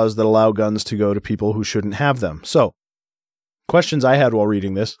passed laws that allow guns to go to people who shouldn't have them. So, questions I had while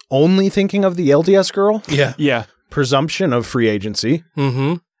reading this. Only thinking of the LDS girl? Yeah. Presumption of free agency.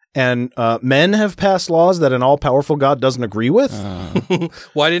 Mm-hmm. And men have passed laws that an all-powerful God doesn't agree with.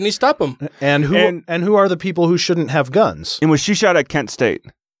 Why didn't he stop them? And who are the people who shouldn't have guns? And was she shot at Kent State?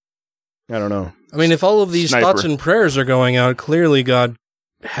 I don't know. I mean, if all of these thoughts and prayers are going out, clearly God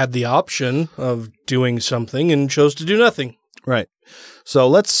had the option of doing something and chose to do nothing. Right. So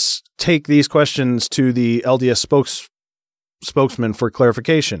let's take these questions to the LDS spokesman for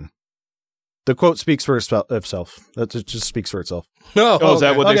clarification. The quote speaks for itself. That just speaks for itself. No. Oh, is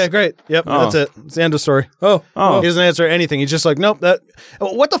that what Okay, great. Yep, that's it. It's the end of story. Oh. He doesn't answer anything. He's just like, nope,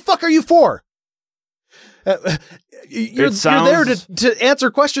 what the fuck are you for? You're there to answer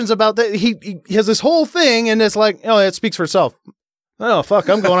questions about that. He has this whole thing, and it's like, oh, it speaks for itself. Oh, fuck,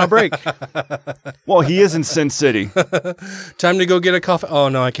 I'm going on break. Well, he is in Sin City. Time to go get a coffee. Oh,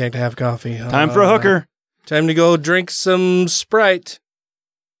 no, I can't have coffee. Time for a hooker. Time to go drink some Sprite.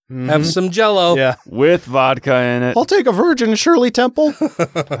 Mm-hmm. Have some Jell-O. Yeah. With vodka in it. I'll take a virgin, Shirley Temple.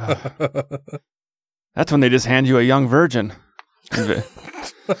 That's when they just hand you a young virgin.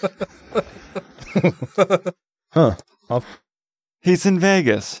 Huh. He's in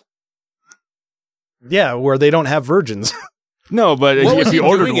Vegas. Yeah, where they don't have virgins. No, but if he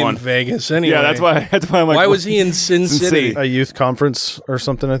ordered one in Vegas anyway. Yeah, that's why I'm like, why was he in Sin City? A youth conference or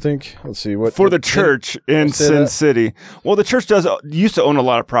something, I think. Let's see for the church in Sin City. Well, the church used to own a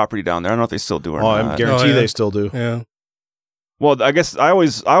lot of property down there. I don't know if they still do or not. I guarantee they still do. Yeah. Well, I guess I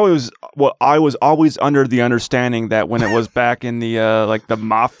was always under the understanding that when it was back in the like the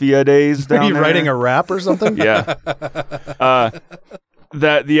mafia days down Are you there, writing a rap or something? Yeah.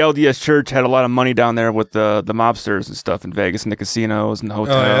 That the LDS church had a lot of money down there with the mobsters and stuff in Vegas and the casinos and the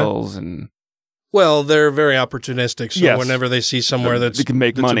hotels and. Well, they're very opportunistic. So yes. Whenever they see somewhere they can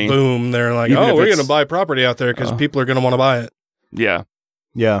make money, a boom, they're like, even we're going to buy property out there because people are going to want to buy it. Yeah.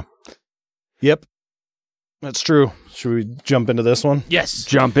 Yeah. Yep. That's true. Should we jump into this one? Yes.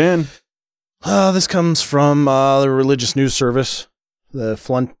 Jump in. This comes from the religious news service, the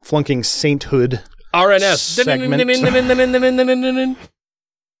Flunking Sainthood RNS. segment.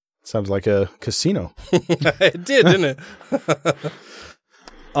 Sounds like a casino. It did, didn't it?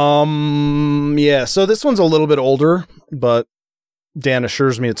 Yeah, so this one's a little bit older, but Dan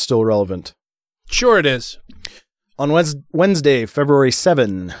assures me it's still relevant. Sure it is. On Wednesday, February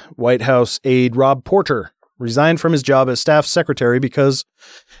 7, White House aide Rob Porter resigned from his job as staff secretary because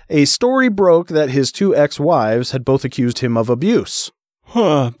a story broke that his 2 ex-wives had both accused him of abuse.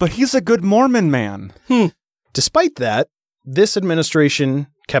 But he's a good Mormon man. Despite that, this administration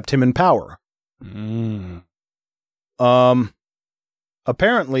kept him in power.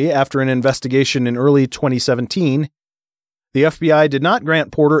 Apparently, after an investigation in early 2017, the FBI did not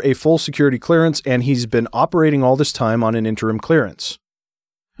grant Porter a full security clearance, and he's been operating all this time on an interim clearance.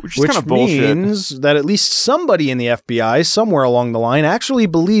 Which is kind of bullshit. Means that at least somebody in the FBI, somewhere along the line, actually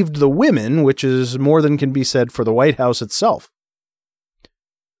believed the women, which is more than can be said for the White House itself.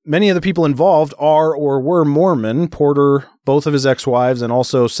 Many of the people involved are or were Mormon. Porter, both of his ex-wives, and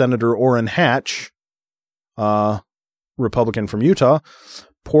also Senator Orrin Hatch, Republican from Utah,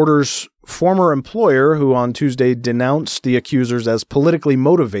 Porter's former employer, who on Tuesday denounced the accusers as politically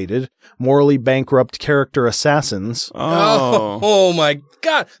motivated, morally bankrupt character assassons. Oh my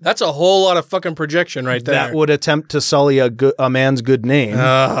God. That's a whole lot of fucking projection right there. That would attempt to sully a man's good name.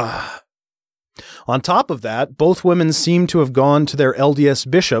 On top of that, both women seem to have gone to their LDS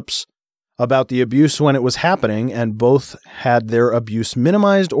bishops about the abuse when it was happening, and both had their abuse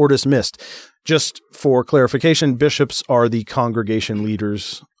minimized or dismissed. Just for clarification, bishops are the congregation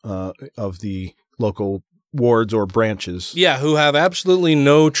leaders of the local wards or branches. Yeah, who have absolutely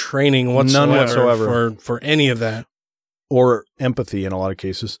no training whatsoever. None whatsoever. For any of that. Or empathy in a lot of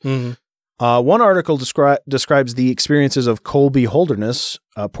cases. Mm-hmm. One article describes the experiences of Colby Holderness,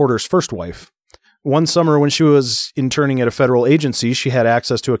 Porter's first wife. One summer when she was interning at a federal agency, she had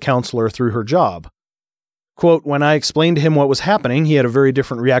access to a counselor through her job. Quote, "When I explained to him what was happening, he had a very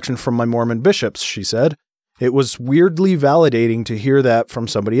different reaction from my Mormon bishops," she said. "It was weirdly validating to hear that from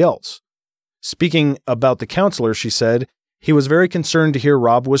somebody else." Speaking about the counselor, she said, "He was very concerned to hear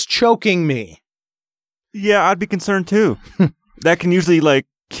Rob was choking me." Yeah, I'd be concerned too. That can usually,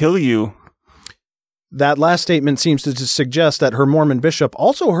 kill you. That last statement seems to suggest that her Mormon bishop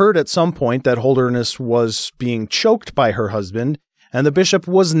also heard at some point that Holderness was being choked by her husband, and the bishop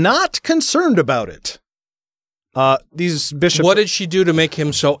was not concerned about it. These bishops. What did she do to make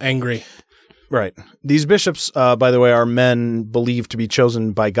him so angry? Right. These bishops, by the way, are men believed to be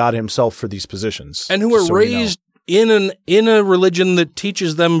chosen by God himself for these positions. And who are raised in a religion that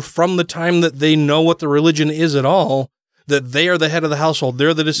teaches them from the time that they know what the religion is at all, that they are the head of the household.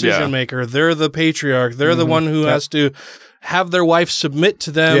 They're the decision maker. They're the patriarch. They're the one who has to have their wife submit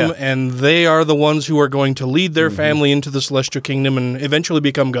to them, and they are the ones who are going to lead their family into the celestial kingdom and eventually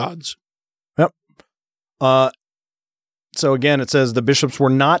become gods. Yep. So again, it says the bishops were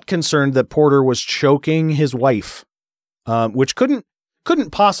not concerned that Porter was choking his wife, which couldn't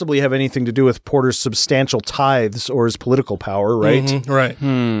possibly have anything to do with Porter's substantial tithes or his political power, right? Mm-hmm, right.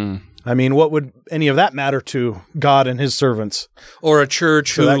 I mean, what would any of that matter to God and his servants? Or a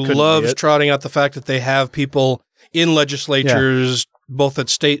church who loves trotting out the fact that they have people in legislatures, both at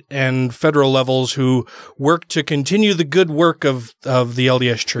state and federal levels, who work to continue the good work of the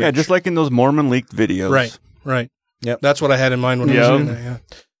LDS Church. Yeah, just like in those Mormon leaked videos. Right. Yep. That's what I had in mind when I was saying that, yeah.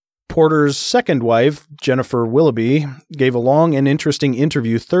 Porter's second wife, Jennifer Willoughby, gave a long and interesting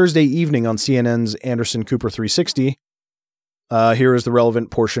interview Thursday evening on CNN's Anderson Cooper 360. Here is the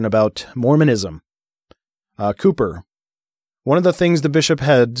relevant portion about Mormonism. Cooper, one of the things the bishop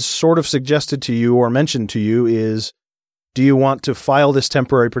had sort of suggested to you or mentioned to you is, do you want to file this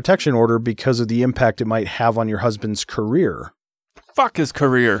temporary protection order because of the impact it might have on your husband's career? Fuck his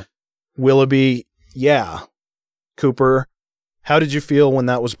career. Willoughby, yeah. Cooper, how did you feel when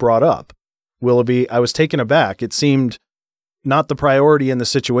that was brought up? Willoughby, I was taken aback. It seemed not the priority in the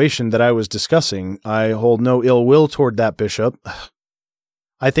situation that I was discussing. I hold no ill will toward that bishop.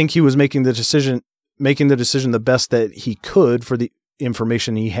 I think he was making the decision the best that he could for the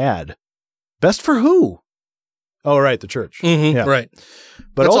information he had. Best for who? Oh, right, the church. Mm-hmm, yeah. Right.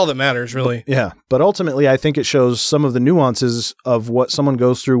 But that's all that matters, really. But ultimately, I think it shows some of the nuances of what someone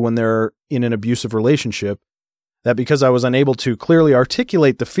goes through when they're in an abusive relationship. That because I was unable to clearly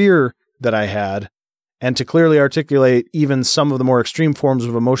articulate the fear that I had, and to clearly articulate even some of the more extreme forms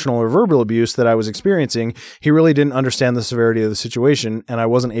of emotional or verbal abuse that I was experiencing, he really didn't understand the severity of the situation, and I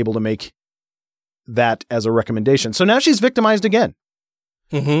wasn't able to make that as a recommendation. So now she's victimized again.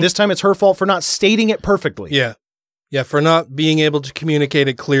 Mm-hmm. This time it's her fault for not stating it perfectly. Yeah. Yeah, for not being able to communicate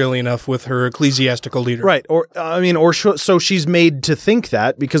it clearly enough with her ecclesiastical leader. Right. So she's made to think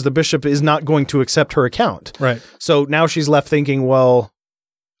that because the bishop is not going to accept her account. Right. So now she's left thinking, well,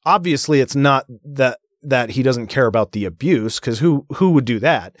 obviously it's not that he doesn't care about the abuse, because who would do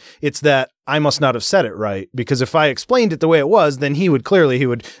that? It's that I must not have said it right, because if I explained it the way it was, then he would,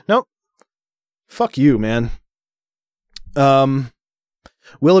 nope, fuck you, man.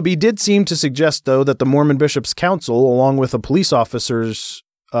 Willoughby did seem to suggest, though, that the Mormon Bishops' Council, along with the police officers,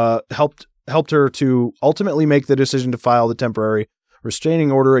 helped her to ultimately make the decision to file the temporary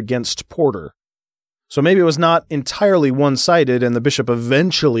restraining order against Porter. So maybe it was not entirely one-sided, and the bishop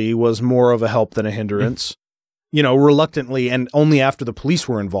eventually was more of a help than a hindrance. Reluctantly, and only after the police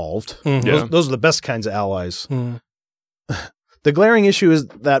were involved. Mm-hmm. Yeah. Those are the best kinds of allies. Mm. The glaring issue is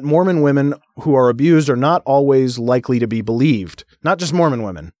that Mormon women who are abused are not always likely to be believed. Not just Mormon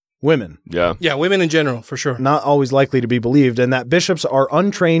women. Women. Yeah. Yeah, women in general, for sure. Not always likely to be believed, and that bishops are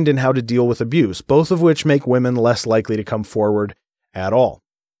untrained in how to deal with abuse, both of which make women less likely to come forward at all.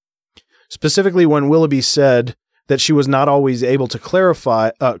 Specifically, when Willoughby said that she was not always able to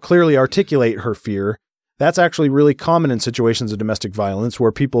clearly articulate her fear, that's actually really common in situations of domestic violence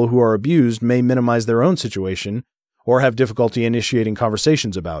where people who are abused may minimize their own situation or have difficulty initiating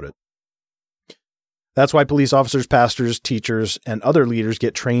conversations about it. That's why police officers, pastors, teachers, and other leaders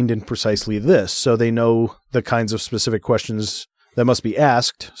get trained in precisely this, so they know the kinds of specific questions that must be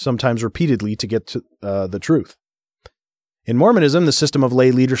asked, sometimes repeatedly, to get to the truth. In Mormonism, the system of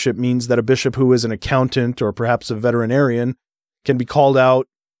lay leadership means that a bishop who is an accountant or perhaps a veterinarian can be called out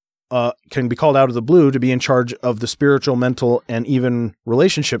of the blue to be in charge of the spiritual, mental, and even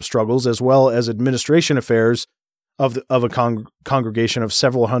relationship struggles, as well as administration affairs of a congregation of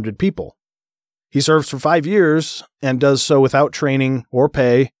several hundred people. He serves for 5 years and does so without training or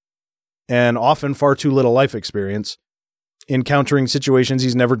pay, and often far too little life experience, encountering situations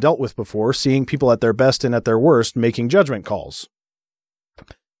he's never dealt with before, seeing people at their best and at their worst, making judgment calls.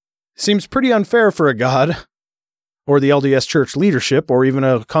 Seems pretty unfair for a god, or the LDS Church leadership, or even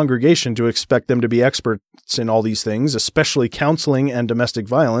a congregation to expect them to be experts in all these things, especially counseling and domestic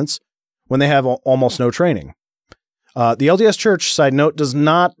violence, when they have almost no training. The LDS Church, side note, does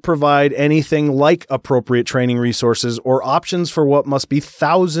not provide anything like appropriate training resources or options for what must be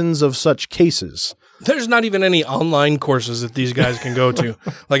thousands of such cases. There's not even any online courses that these guys can go to.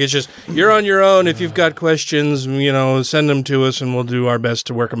 Like, it's just, you're on your own. If you've got questions, send them to us and we'll do our best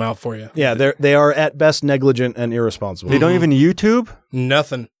to work them out for you. Yeah, they are at best negligent and irresponsible. They don't even YouTube?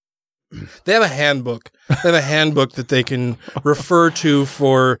 Nothing. They have a handbook. They have a handbook that they can refer to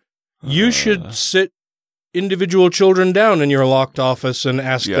for, you should sit individual children down in your locked office and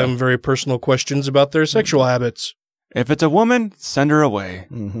ask them very personal questions about their sexual habits. If it's a woman, send her away.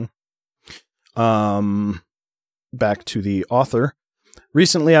 Mm-hmm. Back to the author.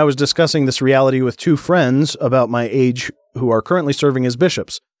 Recently, I was discussing this reality with two friends about my age who are currently serving as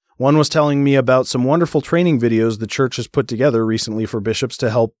bishops. One was telling me about some wonderful training videos the church has put together recently for bishops to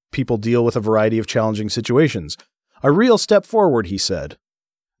help people deal with a variety of challenging situations. A real step forward, he said.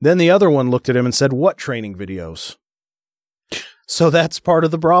 Then the other one looked at him and said, "What training videos?" So that's part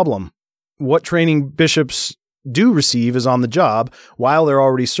of the problem. What training bishops do receive is on the job while they're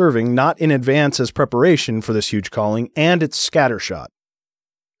already serving, not in advance as preparation for this huge calling, and it's scattershot.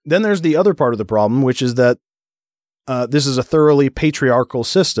 Then there's the other part of the problem, which is that this is a thoroughly patriarchal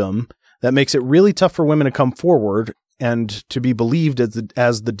system that makes it really tough for women to come forward and to be believed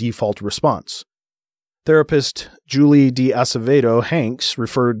as the default response. Therapist Julie D. Acevedo Hanks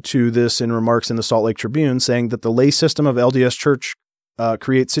referred to this in remarks in the Salt Lake Tribune, saying that the lay system of LDS Church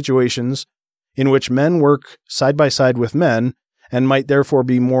creates situations in which men work side by side with men and might therefore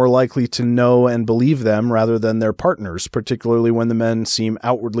be more likely to know and believe them rather than their partners, particularly when the men seem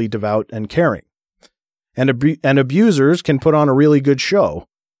outwardly devout and caring. And abusers can put on a really good show,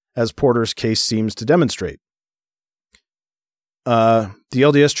 as Porter's case seems to demonstrate. The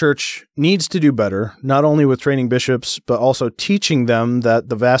LDS Church needs to do better, not only with training bishops, but also teaching them that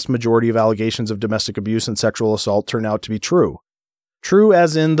the vast majority of allegations of domestic abuse and sexual assault turn out to be true. True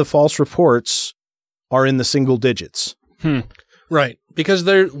as in the false reports are in the single digits. Right. Because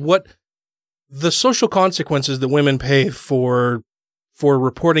the social consequences that women pay for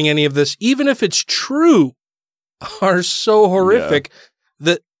reporting any of this, even if it's true, are so horrific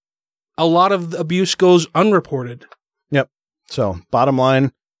that a lot of the abuse goes unreported. Yep. So, bottom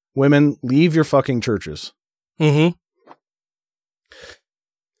line, women, leave your fucking churches. Mm-hmm.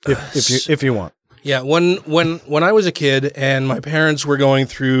 If you want. Yeah, when I was a kid and my parents were going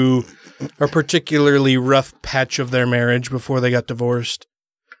through a particularly rough patch of their marriage before they got divorced,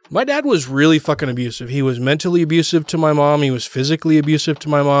 My dad was really fucking abusive. He was mentally abusive to my mom. He was physically abusive to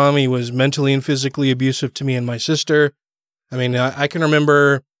my mom. He was mentally and physically abusive to me and my sister. I mean, I can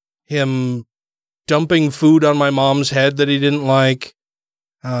remember him dumping food on my mom's head that he didn't like,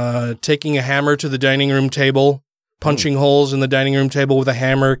 taking a hammer to the dining room table, punching holes in the dining room table with a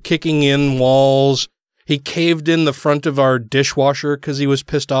hammer, kicking in walls. He caved in the front of our dishwasher because he was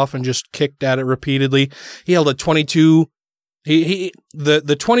pissed off and just kicked at it repeatedly. He held a .22. The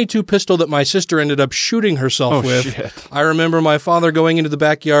 .22 pistol that my sister ended up shooting herself with. Shit. I remember my father going into the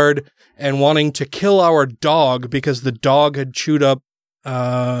backyard and wanting to kill our dog because the dog had chewed up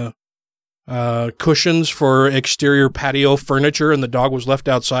cushions for exterior patio furniture, and the dog was left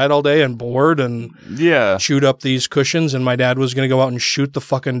outside all day and bored and chewed up these cushions, and my dad was going to go out and shoot the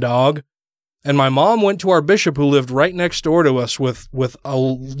fucking dog. And my mom went to our bishop, who lived right next door to us, with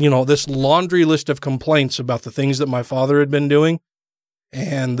this laundry list of complaints about the things that my father had been doing.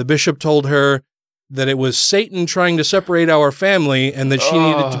 And the bishop told her that it was Satan trying to separate our family and that she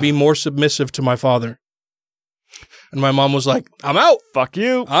needed to be more submissive to my father. And my mom was like, I'm out. Fuck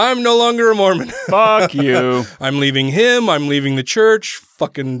you. I'm no longer a Mormon. Fuck you. I'm leaving him. I'm leaving the church.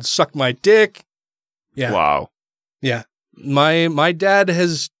 Fucking suck my dick. Yeah. Wow. Yeah. My dad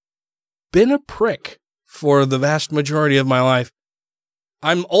has been a prick for the vast majority of my life.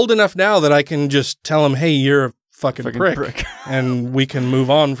 I'm old enough now that I can just tell him, hey, you're a fucking prick. And we can move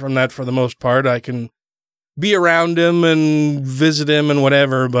on from that for the most part. I can be around him and visit him and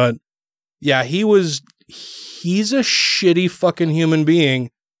whatever. But yeah, he's a shitty fucking human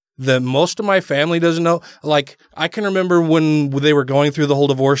being that most of my family doesn't know. Like, I can remember when they were going through the whole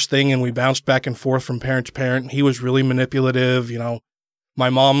divorce thing and we bounced back and forth from parent to parent. He was really manipulative. My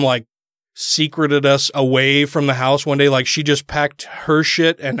mom, secreted us away from the house one day. Like, she just packed her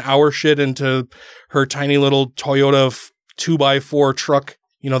shit and our shit into her tiny little Toyota 2x4 truck,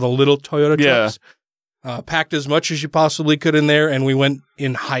 the little Toyota trucks. Packed as much as she possibly could in there, and we went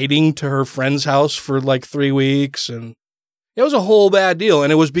in hiding to her friend's house for 3 weeks, and it was a whole bad deal.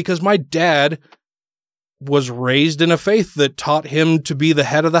 And it was because my dad was raised in a faith that taught him to be the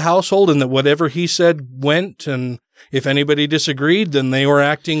head of the household, and that whatever he said went, and if anybody disagreed, then they were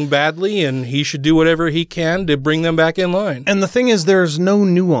acting badly, and he should do whatever he can to bring them back in line. And the thing is, there's no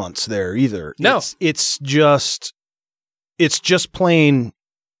nuance there either. No. It's just plain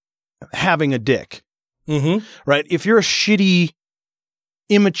having a dick. Mm-hmm. Right? If you're a shitty,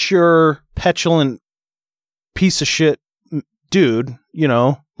 immature, petulant piece of shit dude,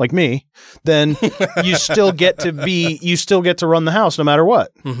 like me, then you still get to run the house no matter what.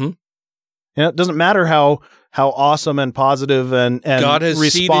 Mm-hmm. It doesn't matter how awesome and positive and God has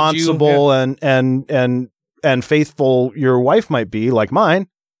responsible and faithful your wife might be, like mine.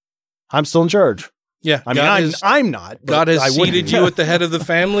 I'm still in charge. Yeah, I'm not. God has seated you at the head of the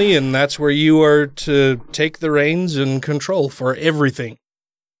family, and that's where you are to take the reins and control for everything.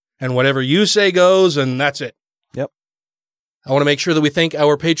 And whatever you say goes, and that's it. Yep. I want to make sure that we thank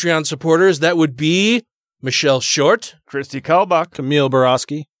our Patreon supporters. That would be Michelle Short, Christy Kalbach, Camille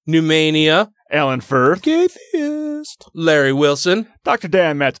Borowski, Pneumania, Alan Firth, Atheist, Larry Wilson, Dr.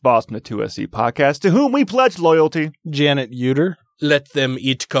 Dan Metz Boston, the 2SC podcast, to whom we pledge loyalty, Janet Uter, Let Them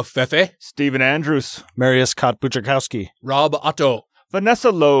Eat Kofefe, Stephen Andrews, Marius Kotbuchakowski, Rob Otto,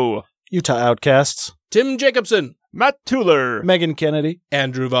 Vanessa Lowe, Utah Outcasts, Tim Jacobson, Matt Tuller, Megan Kennedy,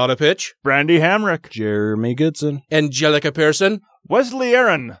 Andrew Vodopich, Brandy Hamrick, Jeremy Goodson, Angelica Pearson, Wesley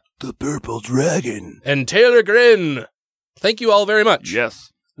Aaron, The Purple Dragon, and Taylor Grin. Thank you all very much. Yes.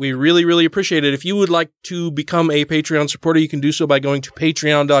 We really, really appreciate it. If you would like to become a Patreon supporter, you can do so by going to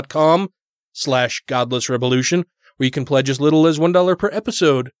patreon.com/godlessrevolution, where you can pledge as little as $1 per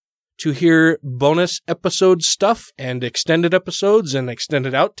episode to hear bonus episode stuff and extended episodes and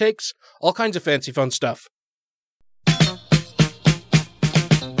extended outtakes, all kinds of fancy fun stuff.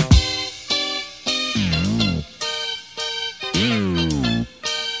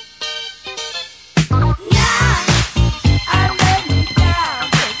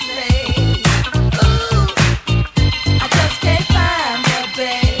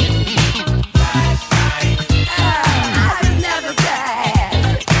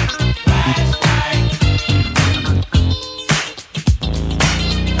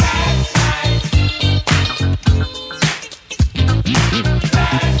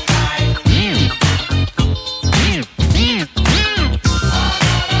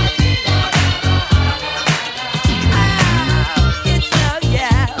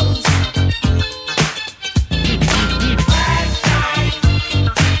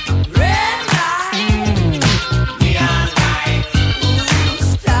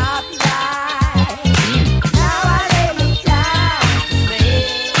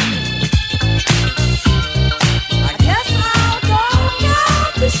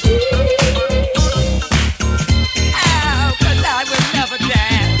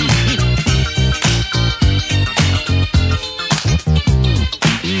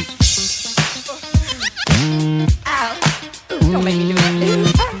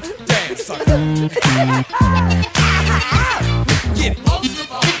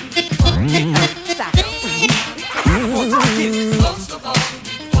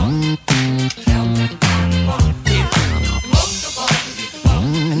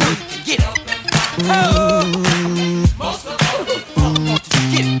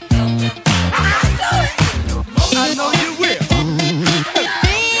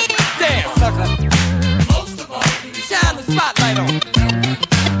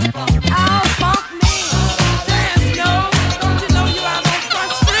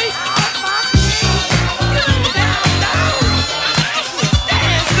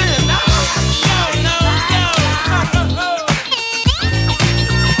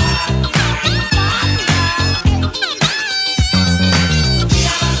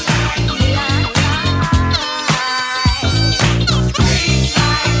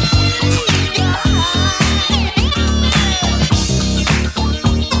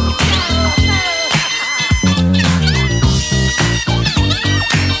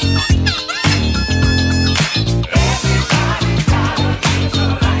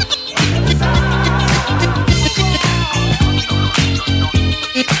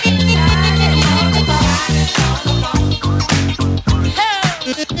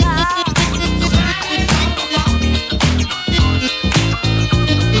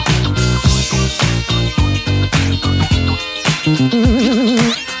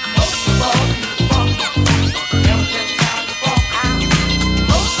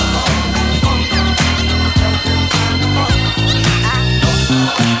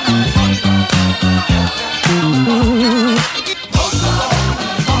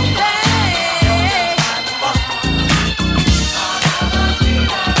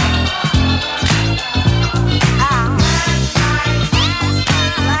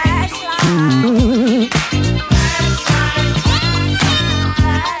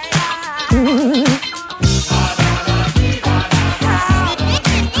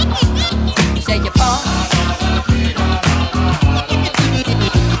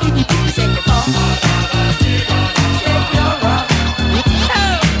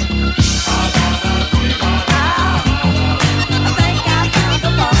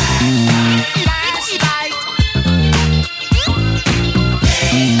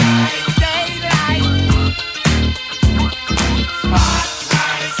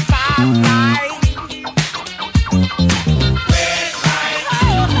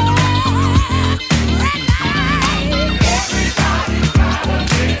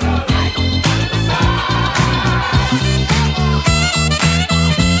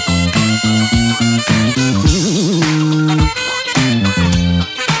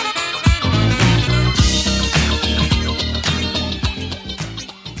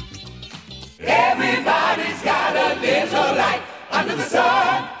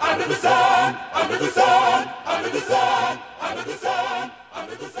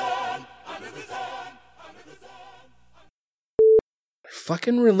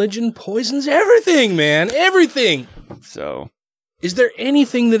 fucking religion poisons everything, man. Everything. So, is there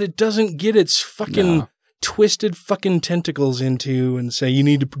anything that it doesn't get its fucking twisted fucking tentacles into and say you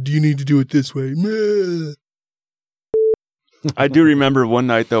need to do it this way? Meh. I do remember one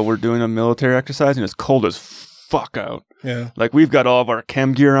night though, we're doing a military exercise and it's cold as fuck out. Yeah. Like we've got all of our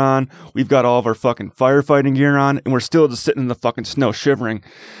chem gear on, we've got all of our fucking firefighting gear on, and we're still just sitting in the fucking snow shivering.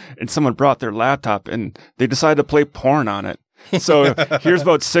 And someone brought their laptop and they decided to play porn on it. So here's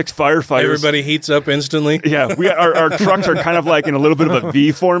about 6 firefighters. Everybody heats up instantly. Yeah, our trucks are kind of like in a little bit of a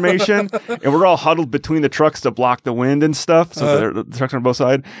V formation, and we're all huddled between the trucks to block the wind and stuff. So the trucks are on both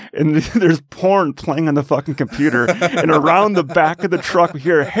sides, and there's porn playing on the fucking computer. And around the back of the truck, we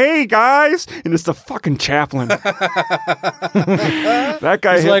hear, "Hey guys!" And it's the fucking chaplain. That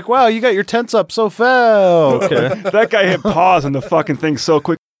guy He's like, "Wow, you got your tents up so fast." Okay. That guy hit pause on the fucking thing so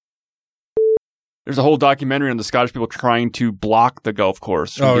quick. There's a whole documentary on the Scottish people trying to block the golf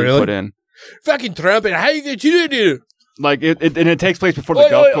course from being put in. Fucking Trump, and how you do? Like it takes place before the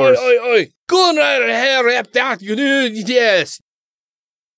golf course. Go on right here, rap that you do, yes.